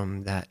eating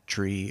from that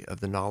tree of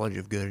the knowledge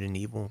of good and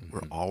evil.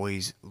 We're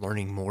always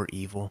learning more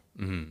evil.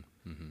 You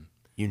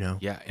know?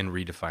 Yeah, and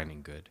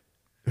redefining good.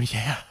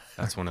 Yeah.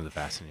 That's one of the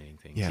fascinating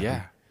things. Yeah.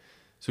 Yeah.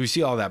 So we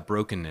see all that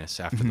brokenness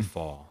after the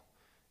fall,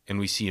 and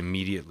we see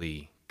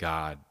immediately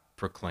God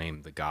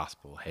proclaim the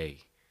gospel. Hey,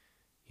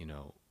 you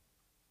know,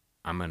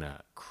 I'm going to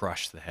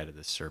crush the head of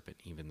the serpent,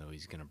 even though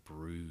he's going to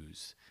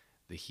bruise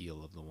the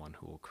heel of the one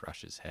who will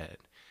crush his head.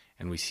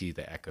 And we see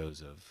the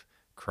echoes of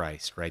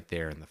Christ right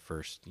there in the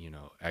first, you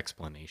know,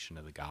 explanation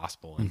of the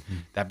gospel. And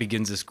that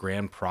begins this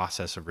grand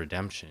process of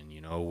redemption,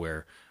 you know,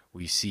 where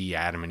we see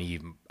Adam and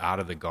Eve out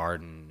of the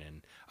garden.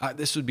 And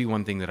this would be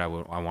one thing that I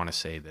want to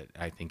say that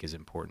I think is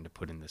important to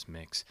put in this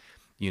mix.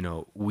 You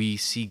know, we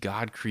see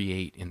God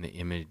create in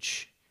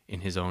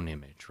his own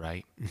image,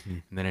 right?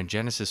 And then in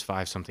Genesis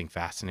 5, something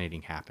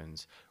fascinating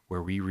happens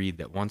where we read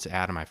that once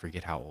Adam, I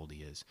forget how old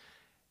he is,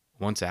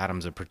 once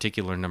Adam's a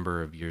particular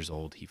number of years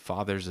old, he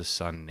fathers a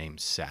son named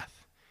Seth.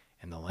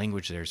 And the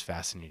language there is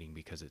fascinating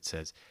because it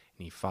says,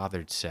 and he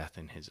fathered Seth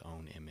in his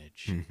own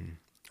image.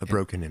 A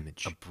broken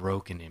image. A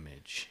broken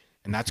image.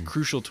 And that's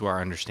crucial to our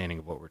understanding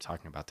of what we're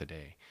talking about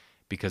today,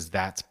 because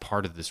that's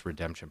part of this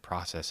redemption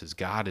process, is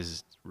God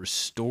is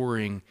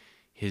restoring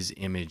his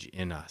image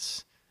in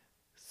us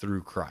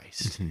through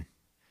Christ.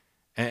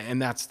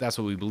 And that's what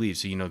we believe.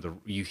 So, you know,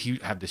 you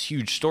have this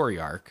huge story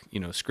arc.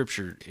 You know,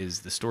 Scripture is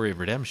the story of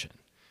redemption.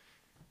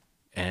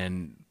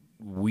 And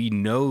we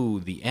know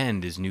the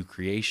end is new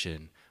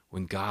creation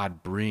when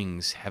God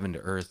brings heaven to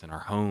earth and our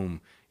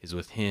home is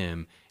with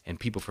him, and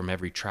people from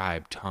every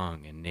tribe,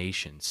 tongue, and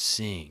nation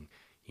sing,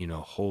 you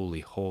know, holy,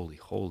 holy,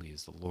 holy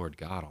is the Lord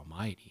God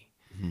Almighty,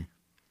 who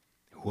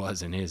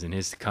was and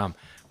is to come.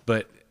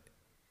 But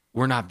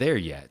we're not there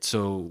yet.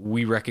 So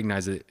we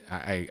recognize that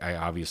I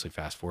obviously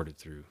fast forwarded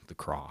through the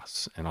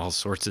cross and all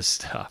sorts of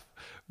stuff.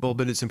 Well,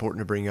 but it's important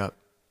to bring up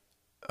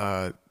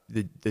the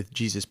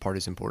Jesus part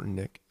is important,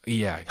 Nick.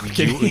 Yeah.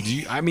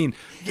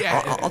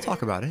 Yeah. I'll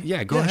talk about it.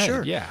 Yeah, go ahead.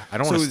 Sure. Yeah. I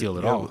don't want to steal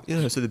it all.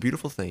 You know, so the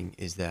beautiful thing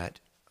is that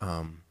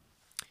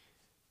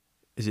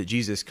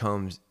Jesus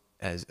comes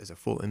as a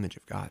full image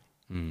of God.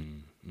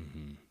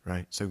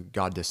 Right? So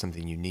God does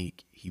something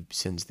unique. He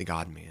sends the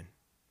God-man.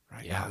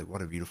 Right? Yeah. Wow,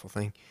 what a beautiful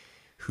thing.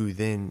 Who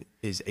then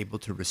is able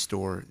to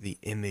restore the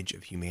image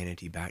of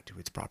humanity back to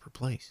its proper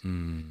place.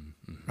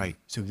 Right?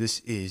 So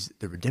this is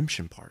the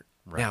redemption part.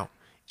 Right. Now,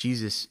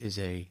 Jesus is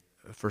a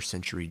first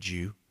century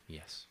Jew.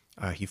 Yes.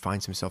 He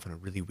finds himself in a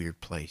really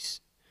weird place.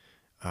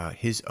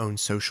 His own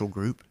social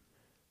group,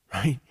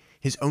 right?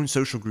 His own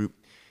social group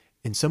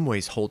in some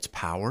ways holds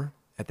power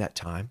at that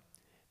time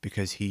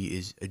because he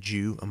is a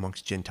Jew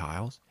amongst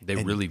Gentiles. They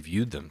really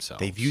viewed themselves.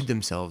 They viewed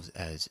themselves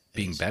as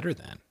being better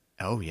than.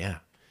 Oh, yeah.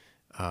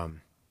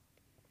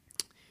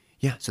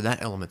 Yeah, so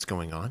that element's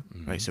going on,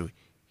 right? So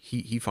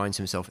he finds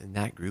himself in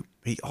that group,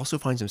 but he also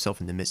finds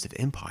himself in the midst of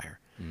empire,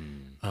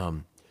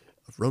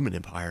 of Roman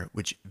Empire,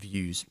 which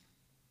views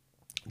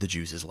the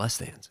Jews as less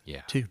thans,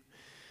 Yeah. too.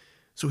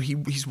 So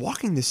he's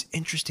walking this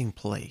interesting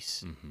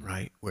place,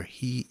 right, where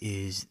he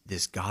is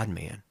this God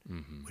man,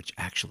 which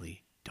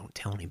actually, don't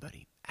tell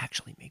anybody,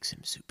 actually makes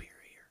him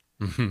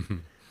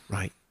superior,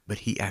 right? But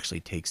he actually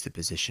takes the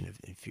position of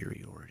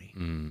inferiority,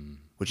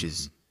 which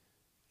is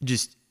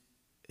just,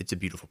 it's a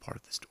beautiful part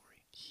of the story.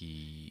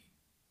 He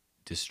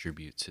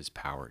distributes his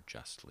power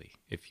justly,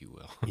 if you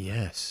will.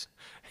 Yes,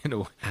 In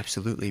a-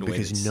 absolutely, in a way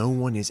because that's- no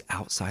one is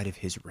outside of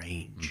his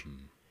range.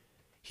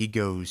 He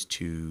goes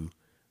to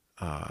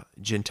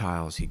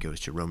Gentiles, he goes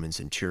to Roman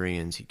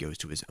centurions, he goes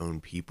to his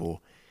own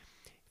people.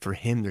 For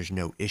him, there's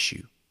no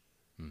issue.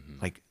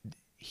 Like,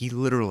 he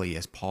literally,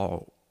 as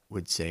Paul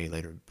would say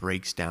later,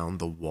 breaks down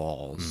the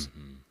walls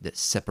that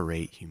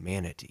separate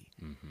humanity.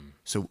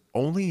 So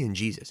only in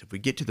Jesus, if we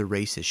get to the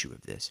race issue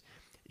of this,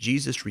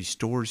 Jesus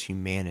restores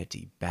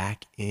humanity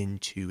back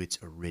into its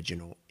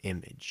original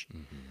image,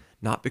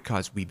 not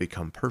because we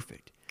become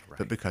perfect, but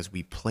Right. because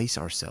we place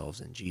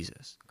ourselves in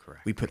Jesus.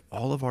 Correct. We put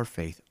all of our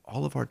faith,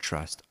 all of our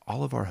trust,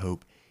 all of our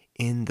hope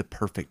in the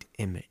perfect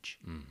image,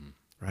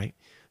 right?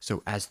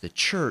 So as the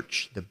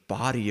church, the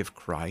body of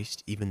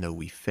Christ, even though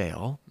we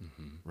fail,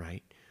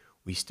 right,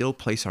 we still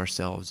place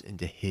ourselves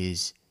into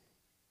his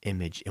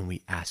image and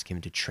we ask him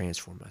to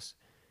transform us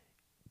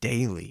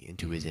daily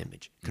into his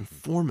image,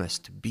 conform us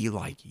to be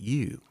like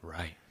you,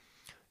 Right.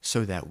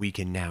 so that we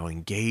can now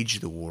engage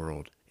the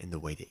world in the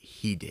way that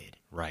he did.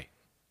 Right.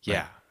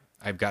 Yeah.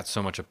 I've got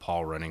so much of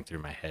Paul running through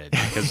my head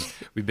because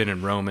we've been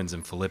in Romans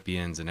and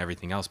Philippians and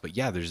everything else. But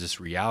yeah, there's this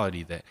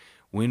reality that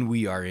when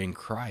we are in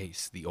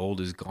Christ, the old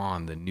is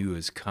gone, the new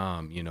has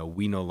come. You know,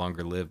 we no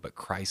longer live, but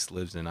Christ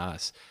lives in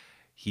us.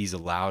 He's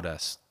allowed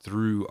us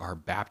through our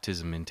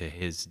baptism into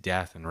his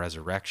death and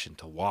resurrection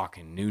to walk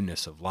in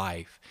newness of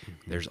life.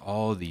 There's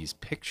all these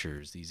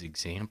pictures, these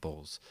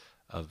examples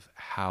of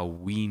how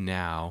we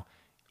now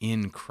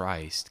in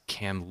Christ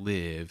can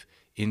live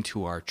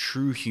into our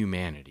true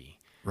humanity.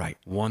 Right.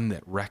 One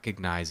that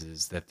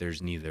recognizes that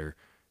there's neither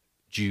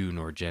Jew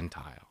nor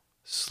Gentile,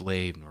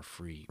 slave nor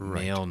free,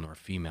 Right. male nor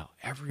female.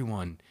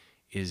 Everyone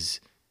is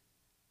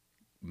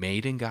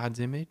made in God's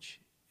image.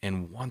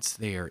 And once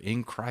they are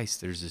in Christ,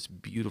 there's this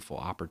beautiful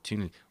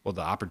opportunity. Well,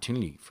 the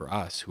opportunity for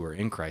us who are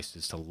in Christ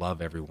is to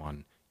love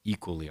everyone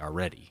equally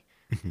already.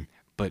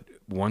 But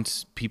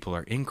once people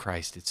are in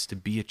Christ, it's to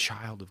be a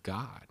child of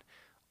God,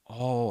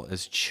 all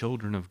as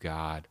children of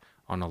God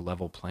on a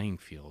level playing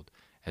field,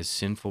 as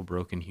sinful,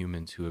 broken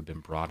humans who have been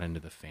brought into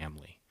the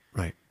family.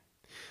 Right.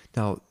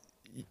 Now,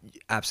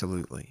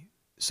 absolutely.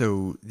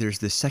 So there's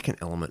this second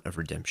element of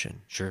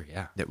redemption Sure,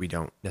 yeah. that we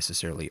don't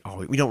necessarily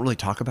always, we don't really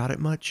talk about it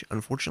much,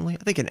 unfortunately.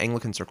 I think in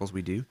Anglican circles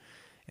we do.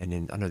 And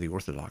then I know the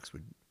Orthodox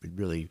would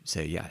really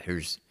say, yeah,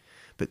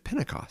 but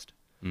Pentecost.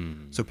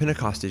 So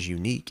Pentecost is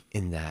unique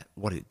in that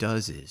what it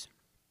does is,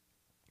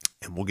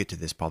 and we'll get to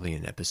this probably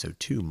in episode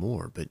 2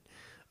 more, but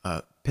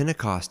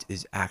Pentecost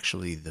is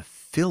actually the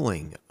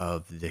filling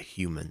of the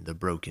human, the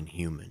broken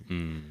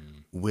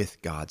human,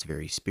 with God's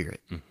very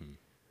spirit,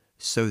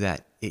 so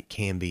that it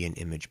can be an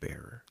image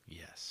bearer,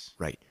 Yes.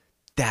 right?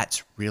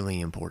 That's really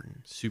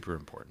important Super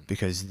important.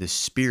 because the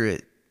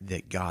spirit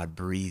that God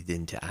breathed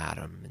into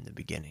Adam in the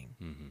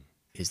beginning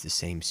is the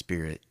same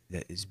spirit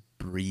that is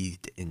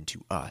breathed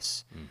into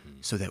us,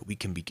 so that we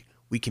can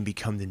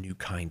become the new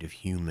kind of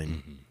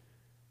human,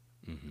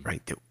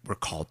 right? That we're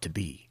called to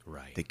be,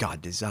 Right. that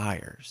God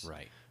desires,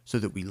 Right. so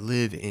that we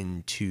live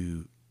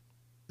into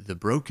the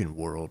broken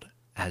world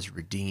as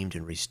redeemed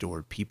and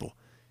restored people,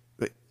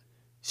 but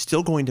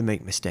still going to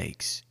make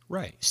mistakes,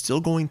 Right.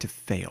 still going to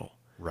fail.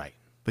 Right.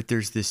 But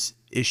there's this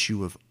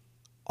issue of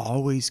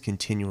always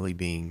continually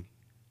being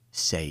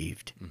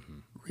saved,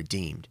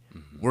 redeemed.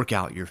 Work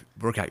out your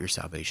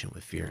salvation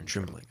with fear and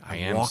trembling. I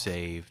am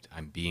saved.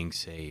 I'm being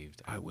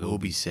saved. I will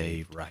be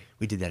saved. Right.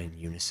 We did that in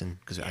unison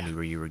because I knew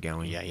where you were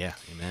going. Yeah, yeah.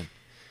 Amen.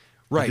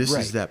 But Right, this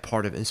right. is that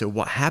part of it. And so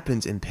what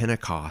happens in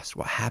Pentecost,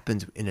 what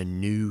happens in a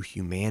new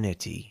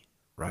humanity,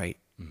 right,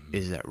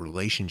 is that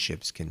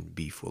relationships can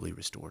be fully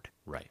restored.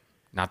 Right.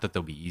 Not that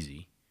they'll be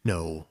easy.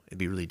 No, it'd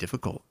be really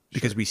difficult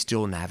because we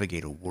still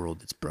navigate a world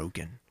that's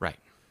broken, Right.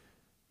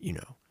 you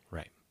know.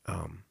 Right.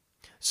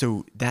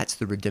 So that's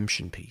the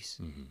redemption piece,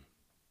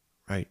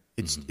 right?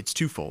 It's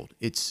twofold.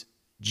 It's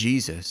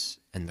Jesus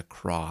and the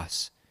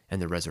cross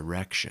and the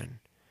resurrection,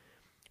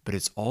 but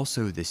it's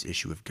also this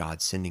issue of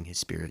God sending his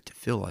spirit to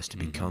fill us to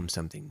become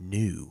something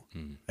new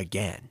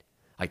again.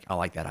 Like, I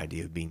like that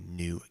idea of being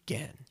new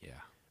again,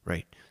 Yeah.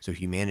 right? So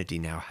humanity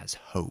now has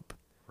hope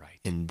Right.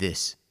 in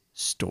this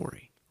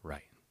story.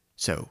 Right.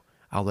 So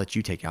I'll let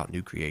you take out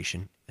new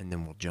creation, and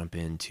then we'll jump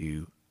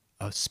into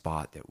a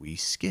spot that we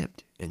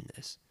skipped in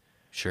this.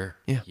 Sure.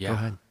 Yeah, go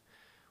ahead.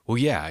 Well,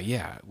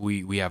 yeah.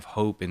 We have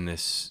hope in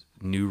this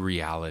new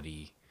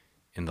reality,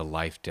 in the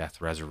life, death,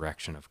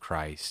 resurrection of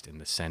Christ,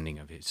 and the sending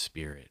of his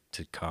spirit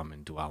to come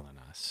and dwell in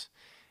us.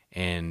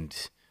 And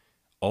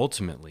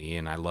ultimately,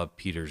 and I love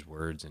Peter's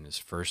words in his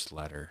first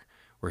letter,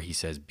 where he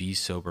says, be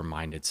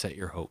sober-minded, set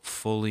your hope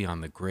fully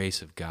on the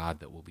grace of God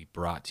that will be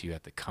brought to you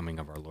at the coming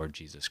of our Lord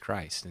Jesus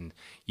Christ. And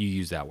you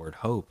use that word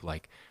hope,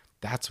 like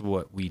That's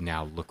what we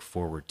now look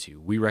forward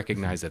to. We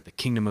recognize that the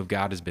kingdom of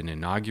God has been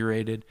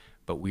inaugurated,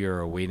 but we are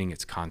awaiting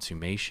its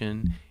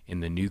consummation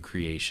in the new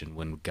creation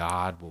when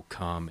God will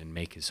come and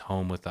make his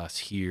home with us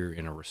here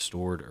in a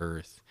restored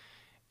earth.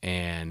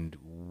 And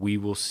we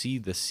will see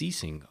the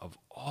ceasing of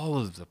all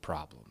of the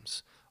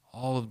problems,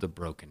 all of the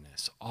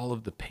brokenness, all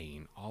of the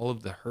pain, all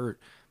of the hurt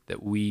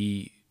that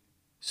we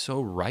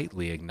so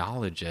rightly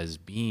acknowledge as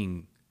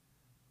being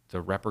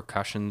the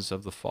repercussions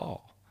of the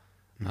fall.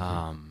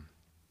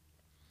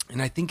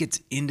 And I think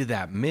it's into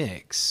that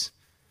mix,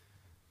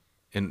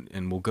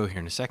 and we'll go here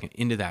in a second,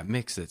 into that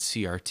mix that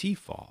CRT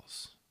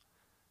falls.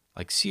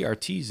 Like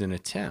CRT is an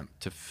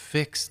attempt to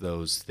fix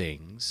those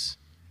things,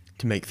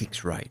 To make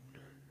things right.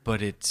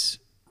 but it's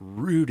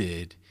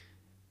rooted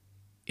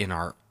in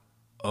our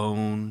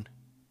own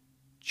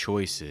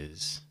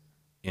choices,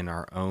 in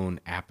our own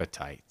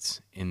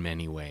appetites in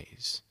many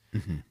ways.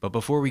 But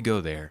before we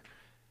go there,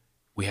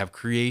 we have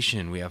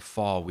creation, we have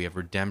fall, we have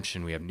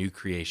redemption, we have new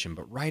creation.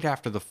 But right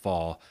after the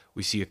fall,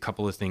 we see a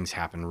couple of things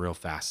happen real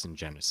fast in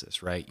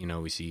Genesis, right? You know,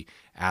 we see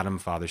Adam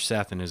father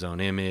Seth in his own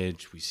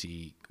image. We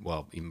see,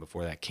 well, even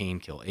before that, Cain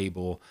kill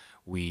Abel.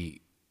 We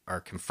are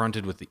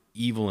confronted with the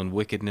evil and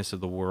wickedness of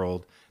the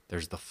world.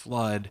 There's the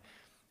flood.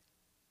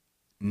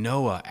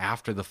 Noah,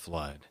 after the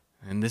flood,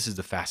 and this is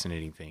the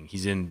fascinating thing.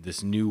 He's in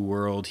this new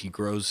world. He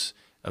grows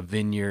a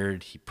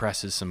vineyard. He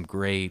presses some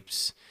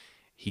grapes.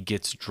 He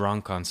gets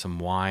drunk on some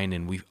wine,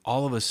 and we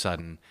all of a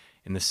sudden,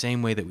 in the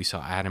same way that we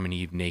saw Adam and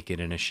Eve naked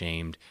and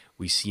ashamed,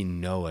 we see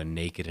Noah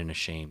naked and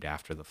ashamed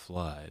after the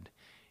flood.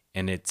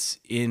 And it's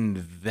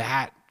in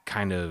that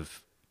kind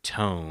of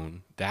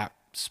tone, that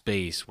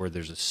space, where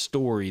there's a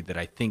story that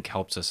I think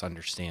helps us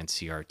understand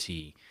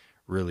CRT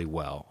really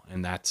well,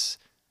 and that's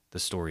the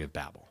story of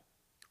Babel.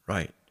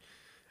 Right.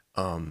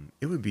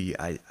 It would be,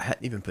 I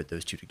hadn't even put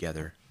those two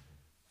together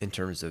in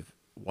terms of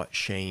what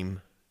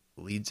shame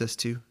leads us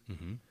to.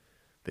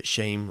 But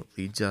shame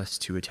leads us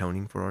to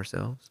atoning for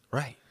ourselves.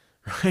 Right.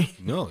 Right.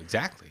 No,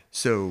 exactly.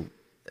 So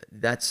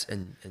that's,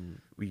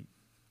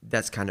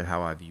 that's kind of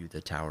how I view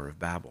the Tower of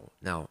Babel.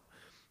 Now,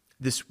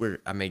 this where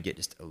I may get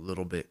just a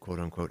little bit quote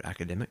unquote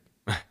academic,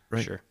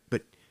 right? Sure.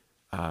 But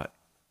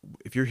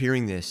if you're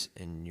hearing this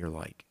and you're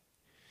like,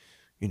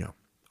 you know,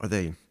 are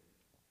they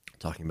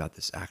talking about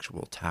this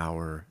actual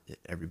tower that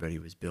everybody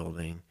was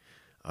building?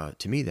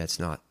 To me, that's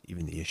not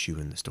even the issue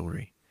in the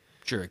story.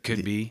 Sure, it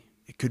could be.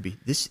 It could be.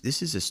 This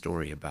is a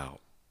story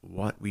about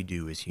what we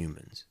do as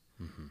humans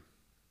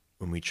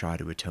when we try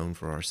to atone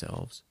for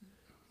ourselves,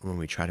 when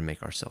we try to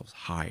make ourselves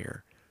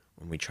higher,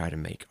 when we try to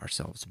make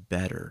ourselves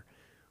better,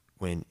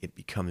 when it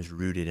becomes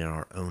rooted in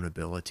our own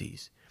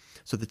abilities.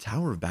 So the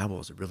Tower of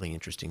Babel is a really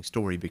interesting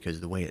story because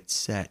the way it's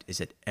set is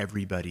that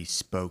everybody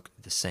spoke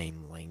the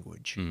same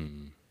language,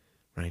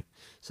 right?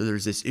 So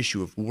there's this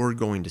issue of we're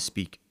going to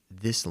speak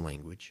this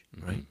language,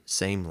 right?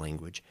 Same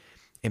language.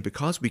 And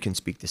because we can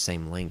speak the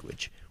same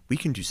language, we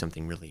can do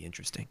something really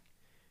interesting.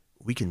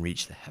 We can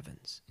reach the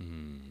heavens.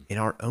 In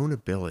our own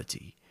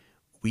ability,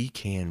 we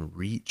can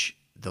reach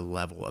the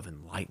level of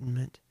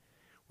enlightenment.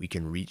 We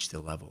can reach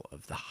the level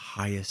of the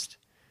highest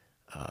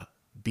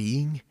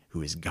being,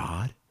 who is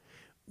God.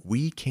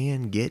 We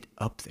can get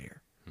up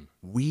there.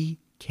 We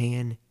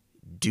can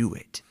do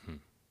it,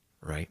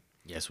 right?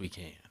 Yes, we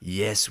can.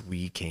 Yes,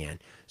 we can.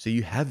 So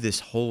you have this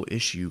whole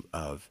issue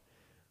of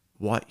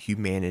what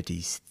humanity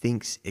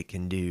thinks it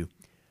can do,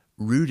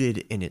 rooted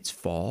in its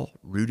fall,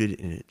 rooted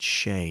in its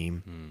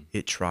shame.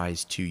 It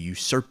tries to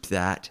usurp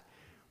that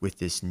with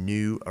this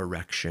new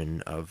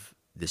erection of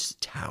this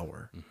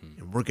tower,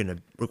 and we're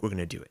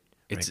gonna do it.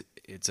 Right?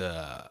 It's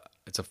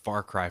a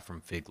far cry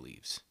from fig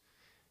leaves.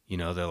 You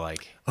know, they're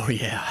like, Oh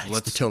yeah,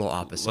 it's the total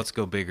opposite. Let's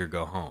go big or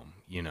go home.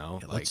 You know,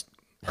 Yeah, like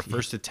our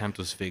first attempt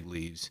was fig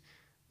leaves.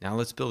 Now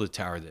let's build a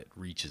tower that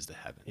reaches the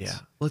heavens. Yeah,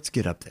 let's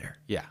get up there.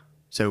 Yeah.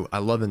 So I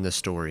love in this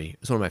story.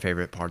 It's one of my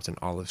favorite parts in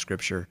all of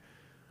Scripture.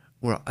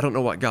 Well, I don't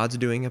know what God's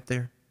doing up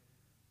there,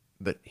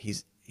 but he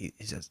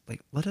says,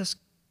 like, let us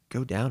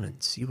go down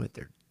and see what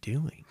they're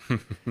doing.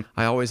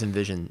 I always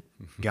envision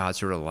God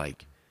sort of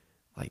like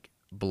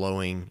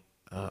blowing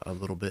a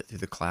little bit through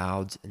the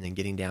clouds and then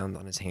getting down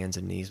on his hands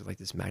and knees with like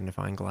this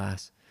magnifying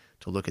glass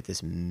to look at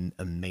this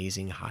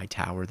amazing high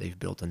tower they've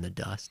built in the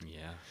dust.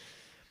 Yeah.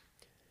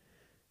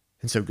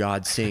 And so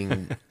God's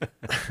seeing,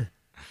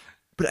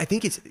 but I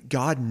think it's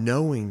God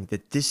knowing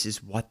that this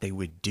is what they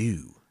would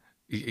do.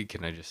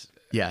 Can I just?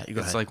 Yeah, go it's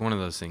ahead. like one of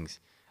those things.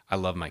 I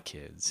love my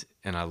kids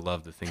and I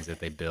love the things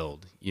that they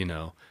build, you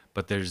know,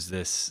 but there's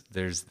this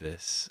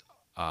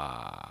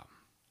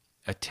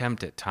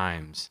attempt at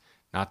times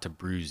not to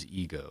bruise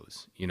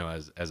egos. You know,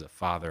 as a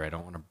father, I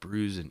don't want to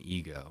bruise an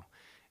ego.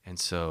 And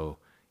so,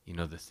 you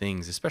know, the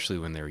things, especially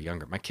when they're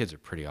younger, my kids are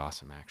pretty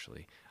awesome,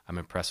 actually. I'm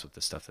impressed with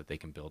the stuff that they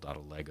can build out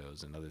of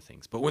Legos and other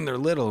things. But when they're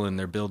little and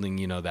they're building,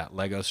 you know, that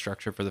Lego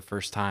structure for the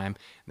first time,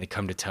 and they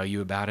come to tell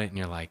you about it, and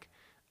you're like,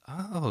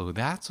 oh,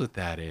 that's what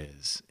that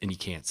is. And you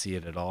can't see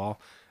it at all.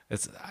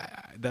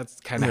 That's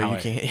kind of No, how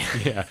you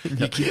can't. yeah,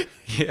 You can't.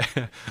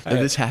 yeah. And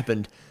this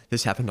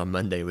happened on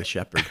Monday with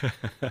Shepard.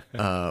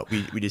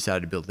 We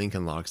decided to build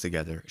Lincoln Logs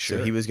together. So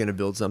Sure. he was going to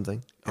build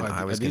something, and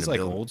I Are was going these to like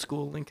build. old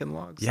school Lincoln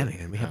Logs? Yeah, Like,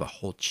 man, we have a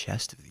whole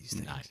chest of these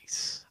things.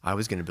 nice. I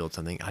was going to build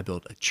something. I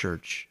built a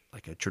church,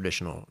 like a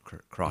traditional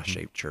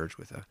cross-shaped church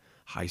with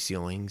high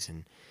ceilings,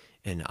 and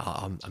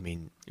I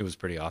mean, It was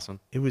pretty awesome.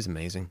 it was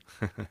amazing.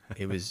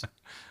 It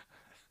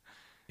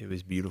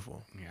was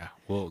beautiful. Yeah,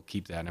 we'll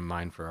keep that in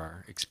mind for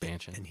our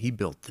expansion. And he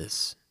built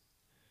this.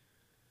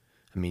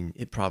 I mean,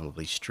 it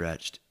probably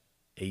stretched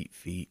 8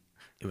 feet.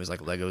 It was like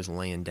Legos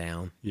laying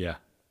down. Yeah,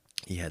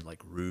 He had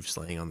like roofs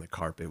laying on the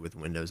carpet with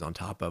windows on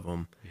top of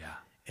them. yeah.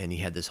 And he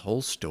had this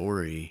whole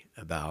story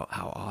about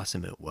how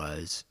awesome it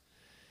was.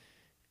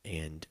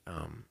 And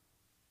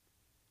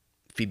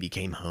Phoebe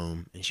came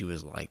home and she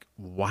was like,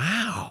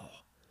 "Wow,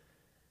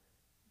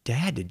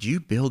 Dad, did you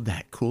build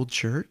that cool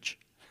church?"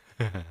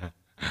 And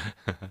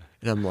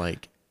I'm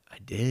like, "I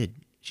did."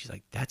 She's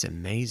like, "That's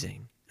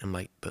amazing." I'm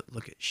like, "But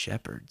look at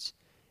Shepherd's."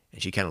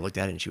 And she kind of looked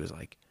at it and she was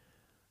like,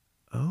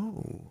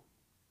 "Oh,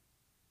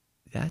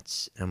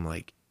 that's," I'm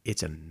like,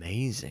 "It's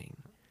amazing."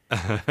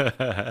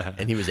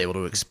 And he was able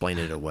to explain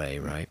it away,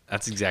 right?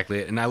 That's exactly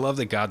it. And I love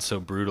that God's so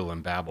brutal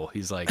in Babel.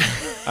 He's like,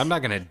 I'm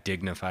not going to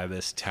dignify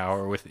this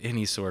tower with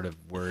any sort of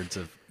words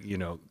of,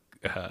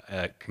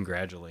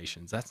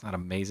 congratulations. That's not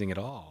amazing at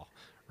all,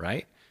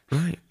 right?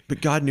 Right.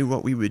 But God knew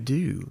what we would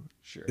do.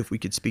 Sure. If we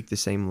could speak the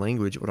same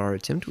language, what our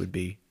attempt would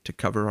be to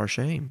cover our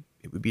shame.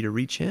 It would be to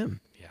reach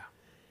him. Yeah.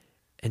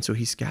 And so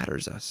he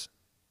scatters us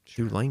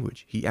through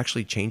language. He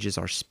actually changes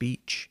our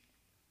speech.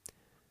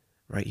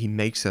 Right? He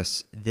makes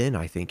us then,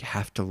 I think,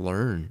 have to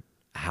learn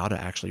how to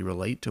actually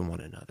relate to one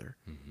another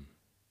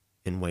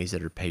in ways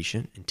that are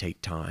patient and take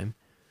time.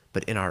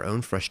 But in our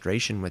own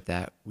frustration with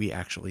that, we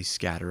actually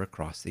scatter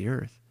across the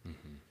earth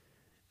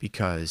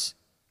because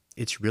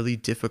it's really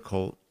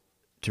difficult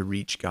to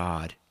reach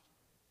God.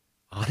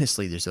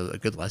 Honestly, there's a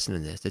good lesson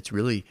in this. It's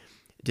really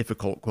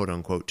difficult, quote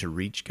unquote, to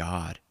reach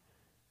God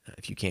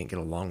if you can't get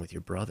along with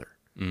your brother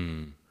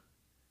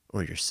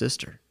or your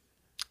sister.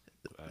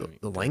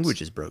 The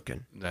language is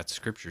broken. That's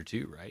scripture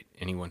too, right?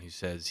 Anyone who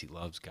says he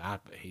loves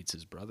God but hates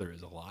his brother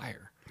is a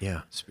liar.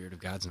 Yeah. The Spirit of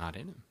God's not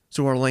in him.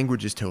 So our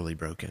language is totally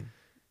broken.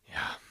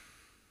 Yeah.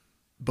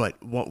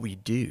 But what we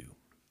do,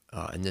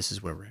 and this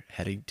is where we're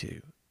heading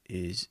to,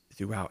 is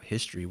throughout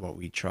history, what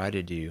we try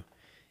to do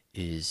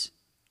is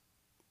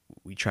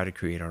we try to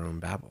create our own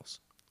Babels.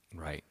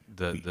 Right.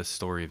 The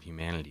story of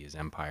humanity is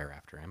empire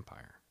after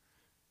empire.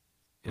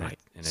 Right.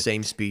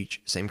 Same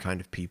speech, same kind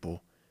of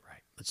people.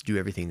 Right. Let's do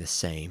everything the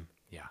same.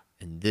 Yeah.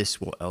 And this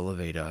will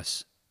elevate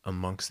us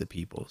amongst the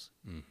peoples.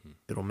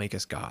 It'll make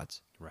us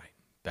gods. Right.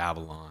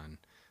 Babylon,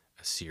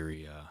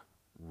 Assyria,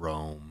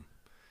 Rome.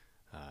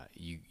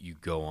 You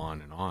go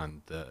on and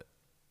on. The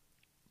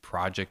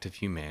project of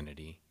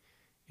humanity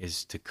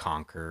is to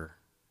conquer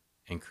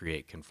and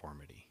create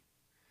conformity.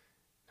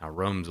 Now,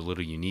 Rome's a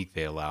little unique.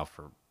 They allow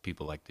for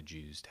people like the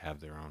Jews to have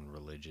their own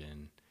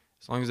religion,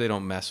 as long as they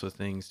don't mess with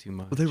things too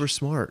much. Well, they were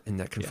smart, and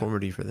that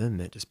conformity for them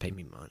meant just pay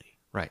me money.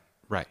 Right.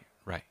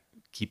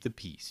 Keep the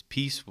peace.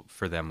 Peace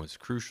for them was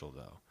crucial,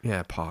 though.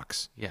 Yeah,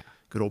 Pax. Yeah.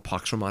 Good old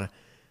Pax Romana.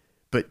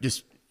 But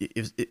just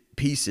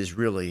peace is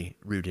really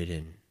rooted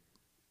in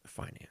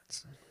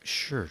finance.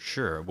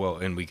 Sure. Well,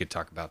 and we could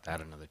talk about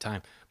that another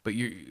time.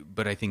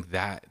 But I think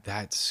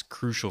that's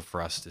crucial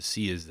for us to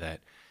see is that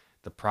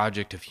the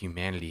project of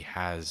humanity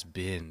has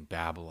been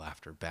Babel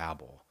after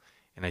Babel,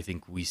 and I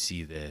think we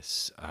see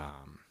this.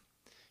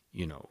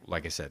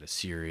 Like I said,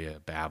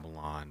 Assyria,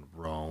 Babylon,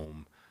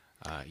 Rome.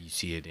 You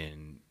see it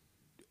in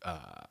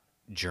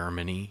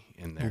Germany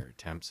in their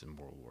attempts in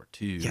World War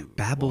II. Yeah,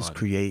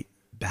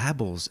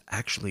 Babels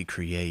actually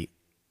create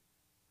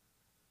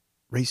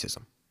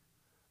racism.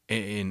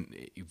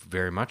 And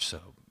very much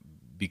so,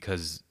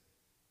 because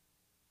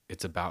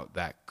it's about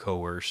that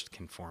coerced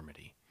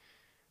conformity.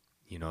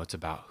 It's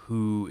about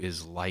who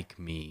is like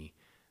me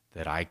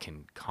that I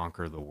can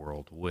conquer the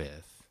world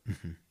with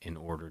in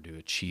order to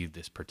achieve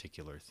this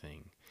particular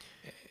thing.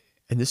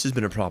 And this has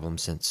been a problem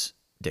since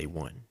day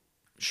one.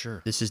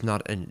 Sure.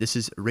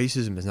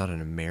 Racism is not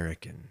an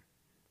American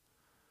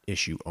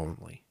issue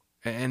only.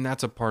 And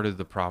that's a part of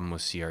the problem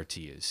with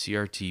CRT is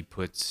CRT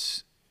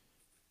puts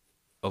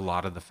a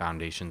lot of the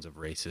foundations of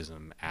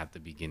racism at the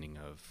beginning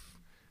of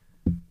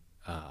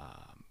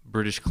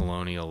British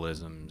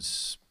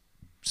colonialism's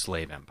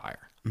slave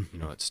empire.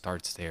 It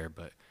starts there,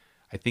 but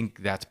I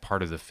think that's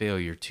part of the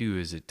failure too,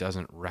 is it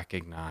doesn't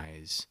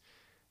recognize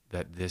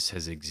that this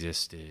has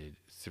existed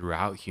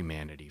throughout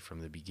humanity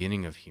from the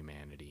beginning of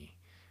humanity,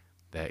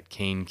 that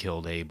Cain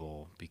killed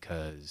Abel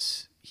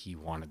because he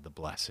wanted the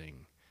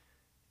blessing.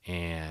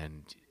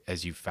 And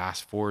as you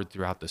fast forward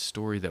throughout the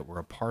story that we're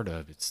a part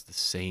of, it's the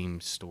same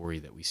story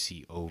that we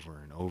see over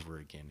and over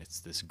again. It's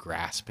this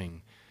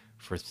grasping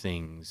for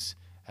things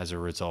as a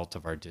result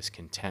of our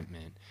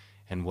discontentment.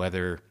 And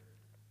whether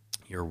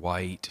you're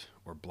white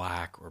or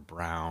black or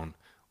brown,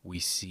 we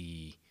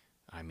see,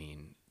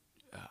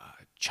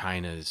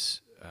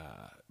 China's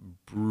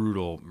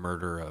brutal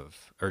murder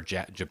or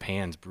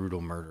Japan's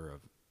brutal murder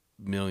of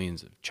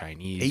millions of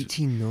Chinese.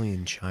 18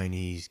 million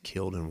Chinese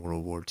killed in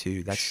World War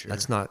II. That's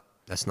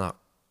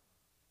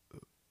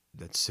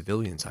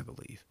civilians, I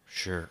believe.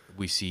 Sure.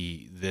 We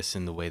see this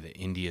in the way that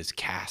India's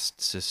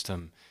caste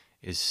system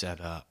is set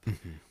up.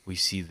 We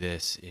see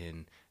this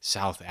in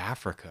South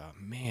Africa.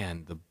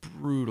 Man, the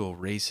brutal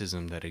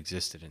racism that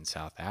existed in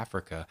South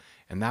Africa.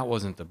 And that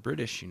wasn't the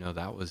British,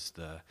 that was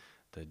the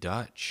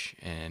Dutch.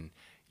 And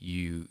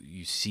you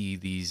see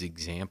these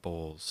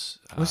examples.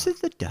 Was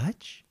it the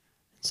Dutch?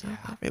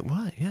 It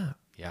was, yeah.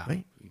 Yeah,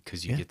 right.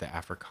 Because you get the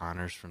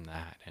Afrikaners from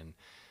that. And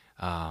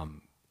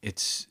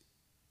it's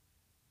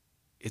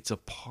a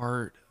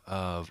part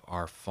of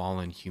our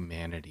fallen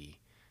humanity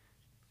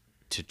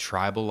to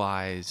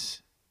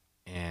tribalize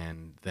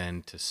and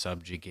then to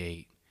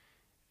subjugate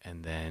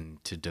and then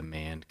to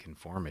demand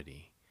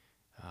conformity.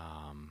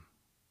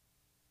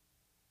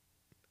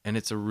 And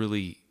it's a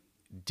really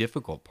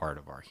difficult part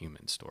of our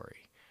human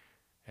story.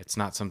 It's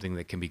not something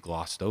that can be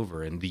glossed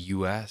over. In the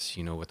U.S.,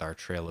 with our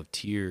Trail of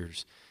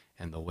Tears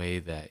and the way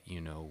that,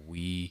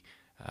 we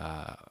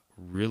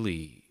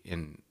really,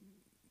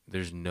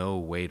 there's no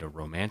way to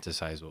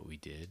romanticize what we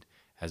did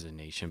as a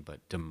nation,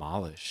 but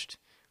demolished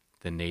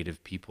the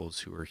native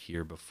peoples who were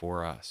here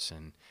before us.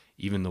 And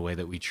even the way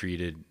that we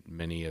treated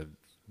many of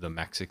the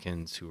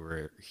Mexicans who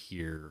were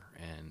here.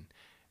 And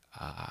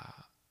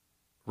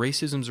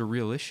racism's a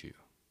real issue.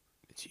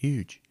 It's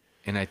huge.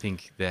 And I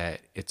think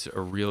that it's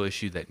a real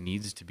issue that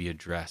needs to be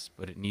addressed,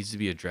 but it needs to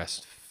be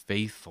addressed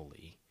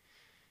faithfully.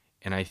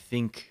 And I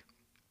think...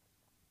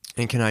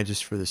 And can I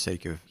just, for the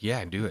sake of...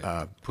 Yeah, do it.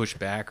 Push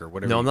back or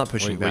whatever. No, I'm not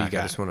pushing what back.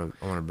 I want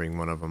to bring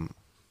one of them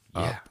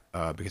Yeah.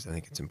 up because I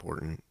think it's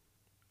important.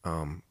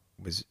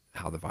 Was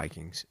how the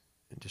Vikings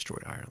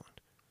destroyed Ireland.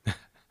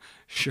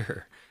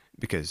 Sure.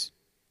 Because,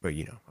 well,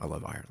 I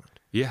love Ireland.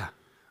 Yeah.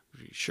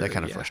 Sure. That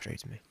kind of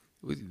frustrates me.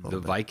 The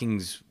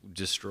Vikings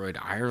destroyed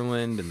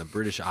Ireland and the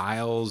British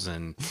Isles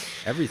and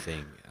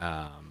everything.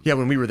 Yeah,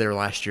 when we were there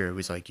last year, it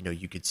was like,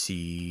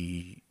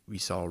 we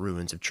saw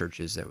ruins of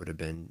churches that would have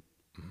been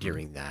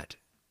during that.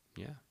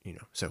 Yeah.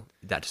 So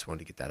that just wanted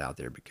to get that out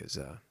there because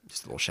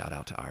just a little shout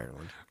out to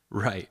Ireland.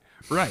 Right.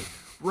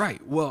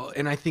 Well,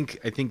 and I think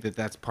that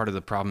that's part of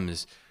the problem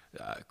is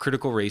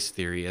critical race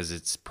theory as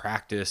it's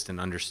practiced and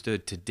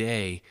understood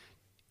today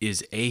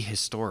is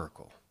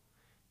ahistorical.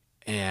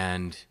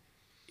 And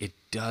it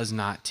does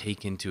not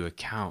take into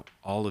account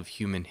all of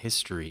human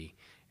history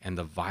and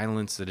the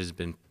violence that has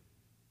been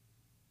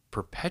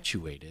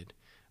perpetuated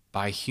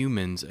by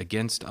humans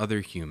against other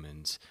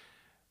humans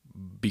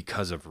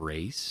because of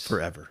race.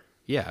 Forever.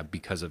 Yeah,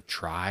 because of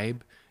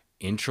tribe,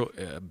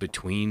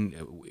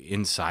 between,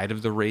 inside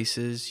of the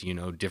races,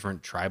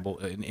 different tribal,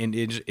 and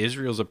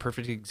Israel's a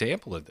perfect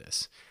example of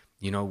this.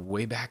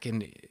 Way back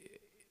in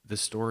the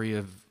story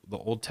of the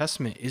Old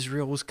Testament,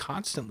 Israel was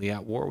constantly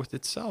at war with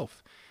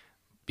itself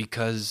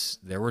because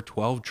there were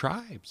 12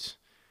 tribes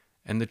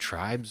and the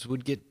tribes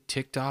would get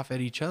ticked off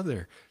at each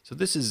other. So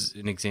this is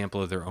an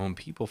example of their own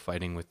people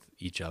fighting with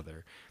each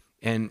other.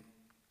 And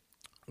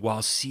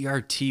while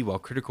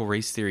critical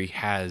race theory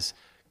has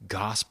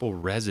gospel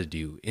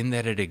residue in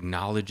that it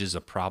acknowledges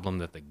a problem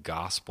that the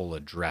gospel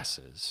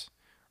addresses,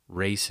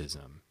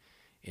 racism,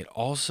 it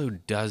also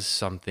does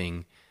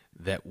something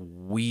that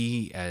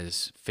we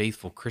as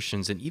faithful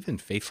Christians and even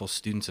faithful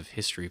students of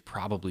history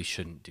probably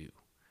shouldn't do.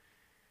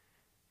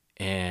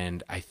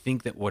 And I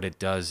think that what it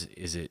does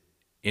is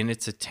in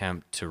its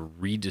attempt to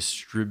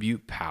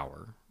redistribute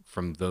power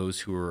from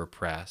those who are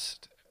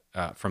oppressed,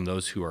 from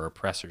those who are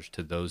oppressors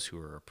to those who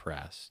are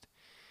oppressed,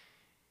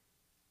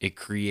 it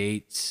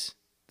creates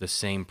the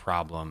same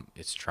problem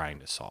it's trying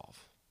to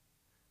solve.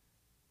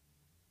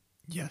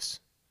 Yes.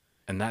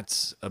 And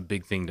that's a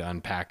big thing to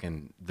unpack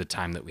in the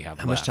time that we have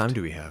left. How much time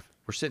do we have?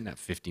 We're sitting at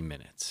 50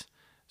 minutes.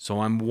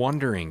 So I'm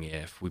wondering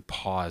if we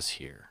pause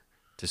here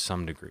to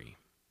some degree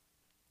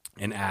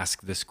and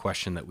ask this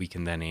question that we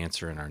can then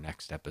answer in our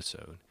next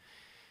episode.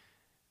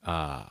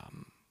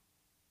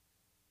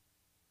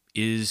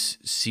 Is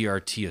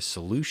CRT a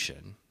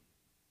solution,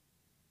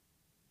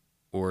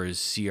 or is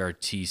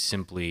CRT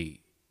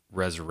simply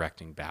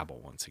resurrecting Babel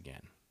once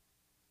again?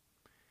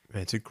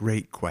 It's a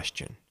great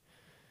question.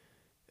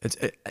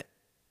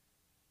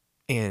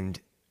 And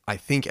I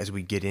think as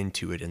we get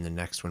into it in the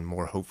next one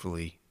more,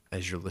 hopefully,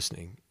 as you're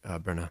listening,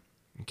 Brenna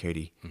and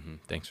Katie. Mm-hmm.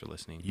 Thanks for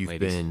listening, you've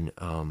ladies.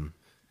 Been,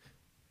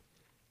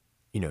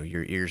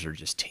 your ears are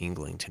just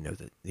tingling to know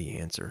the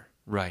answer.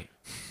 Right.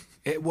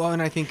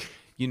 And I think,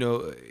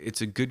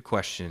 it's a good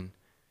question.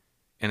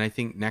 And I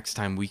think next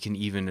time we can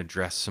even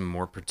address some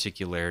more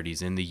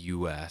particularities in the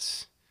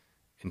U.S.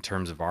 in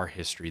terms of our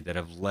history that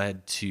have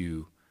led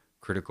to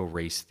critical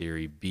race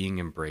theory being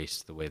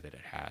embraced the way that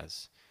it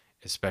has,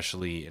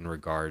 especially in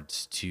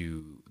regards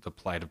to the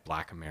plight of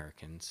Black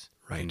Americans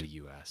in the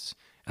U.S.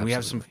 And we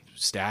have some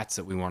stats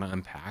that we want to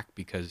unpack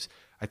because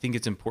I think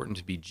it's important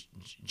to be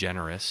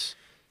generous.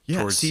 Yeah,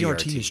 towards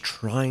CRT is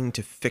trying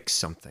to fix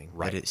something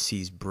that it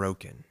sees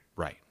broken.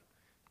 Right.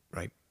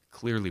 Right.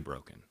 Clearly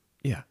broken.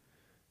 Yeah.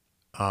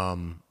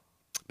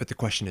 But the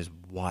question is,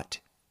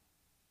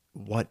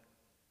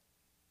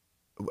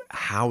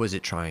 how is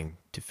it trying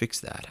to fix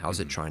that? How is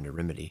it trying to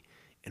remedy?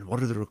 And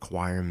what are the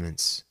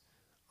requirements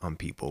on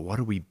people? What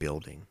are we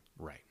building?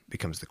 Right.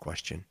 Becomes the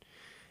question.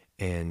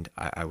 And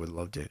I would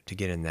love to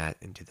get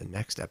into the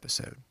next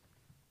episode.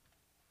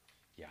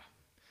 Yeah.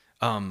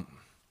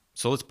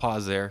 So let's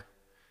pause there.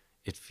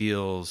 It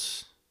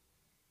feels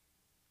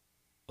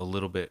a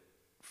little bit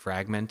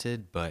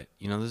fragmented, but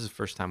this is the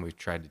first time we've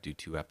tried to do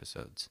 2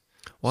 episodes.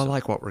 Well,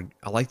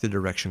 I like the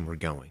direction we're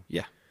going.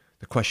 Yeah.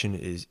 The question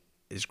is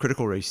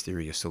critical race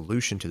theory a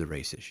solution to the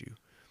race issue?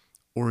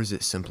 Or is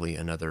it simply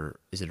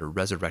is it a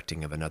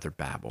resurrecting of another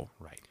Babel?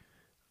 Right.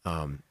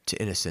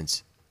 To, in a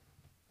sense,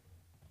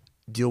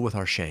 deal with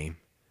our shame,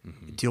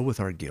 deal with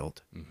our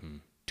guilt,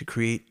 to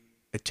create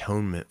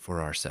atonement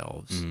for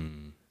ourselves,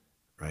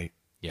 right?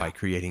 Yeah. By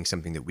creating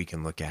something that we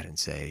can look at and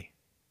say,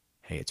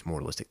 hey, it's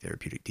moralistic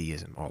therapeutic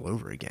deism all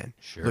over again.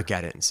 Sure. Look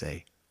at it and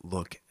say,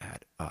 look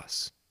at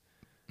us.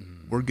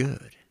 We're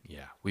good.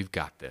 Yeah, we've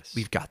got this.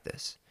 We've got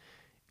this.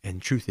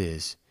 And truth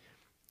is,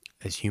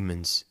 as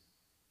humans,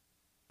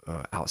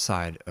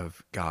 outside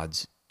of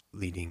God's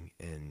leading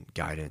and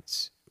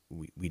guidance,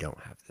 we don't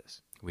have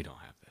this. We don't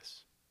have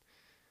this.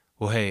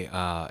 Well, hey,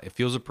 it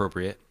feels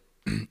appropriate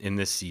in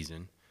this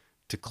season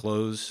to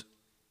close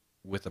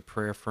with a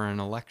prayer for an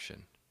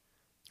election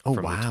from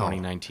the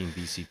 2019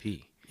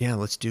 BCP. Yeah,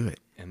 let's do it.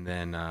 And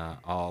then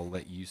I'll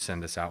let you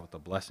send us out with a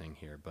blessing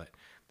here. But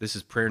this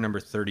is prayer number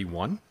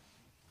 31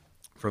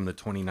 from the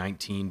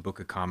 2019 Book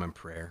of Common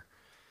Prayer.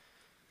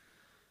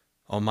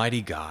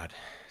 Almighty God,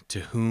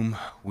 to whom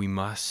we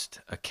must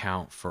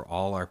account for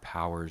all our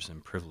powers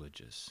and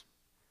privileges,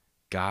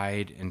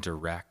 guide and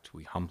direct,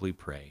 we humbly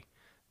pray,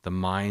 the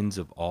minds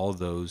of all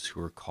those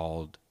who are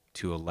called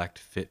to elect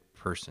fit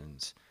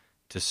persons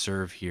to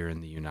serve here in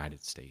the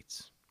United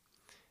States.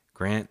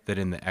 Grant that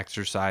in the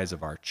exercise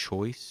of our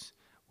choice,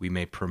 we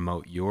may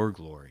promote your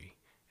glory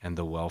and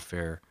the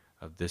welfare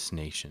of this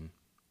nation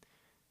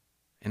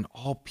and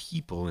all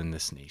people in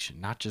this nation,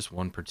 not just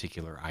one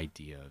particular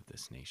idea of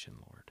this nation,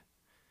 Lord.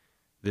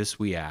 This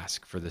we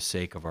ask for the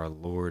sake of our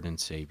Lord and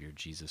Savior,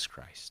 Jesus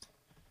Christ.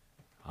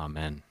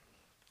 Amen.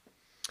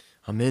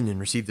 Amen. And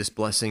receive this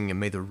blessing, and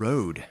may the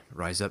road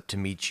rise up to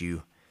meet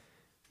you.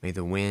 May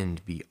the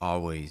wind be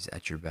always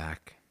at your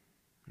back.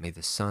 May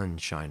the sun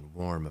shine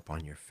warm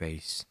upon your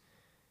face,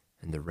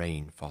 and the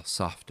rain fall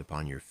soft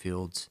upon your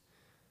fields.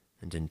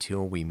 And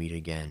until we meet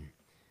again,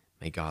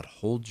 may God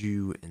hold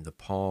you in the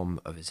palm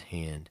of his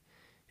hand.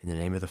 In the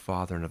name of the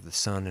Father, and of the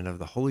Son, and of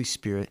the Holy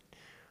Spirit.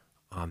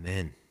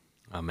 Amen.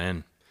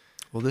 Amen.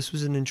 Well, this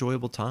was an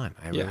enjoyable time.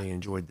 I really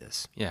enjoyed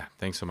this. Yeah.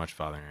 Thanks so much,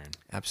 Father Aaron.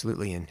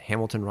 Absolutely. And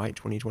Hamilton Wright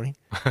 2020?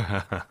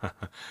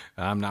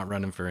 I'm not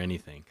running for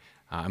anything.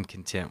 I'm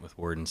content with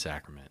word and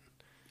sacrament.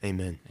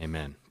 Amen.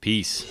 Amen.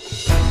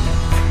 Peace.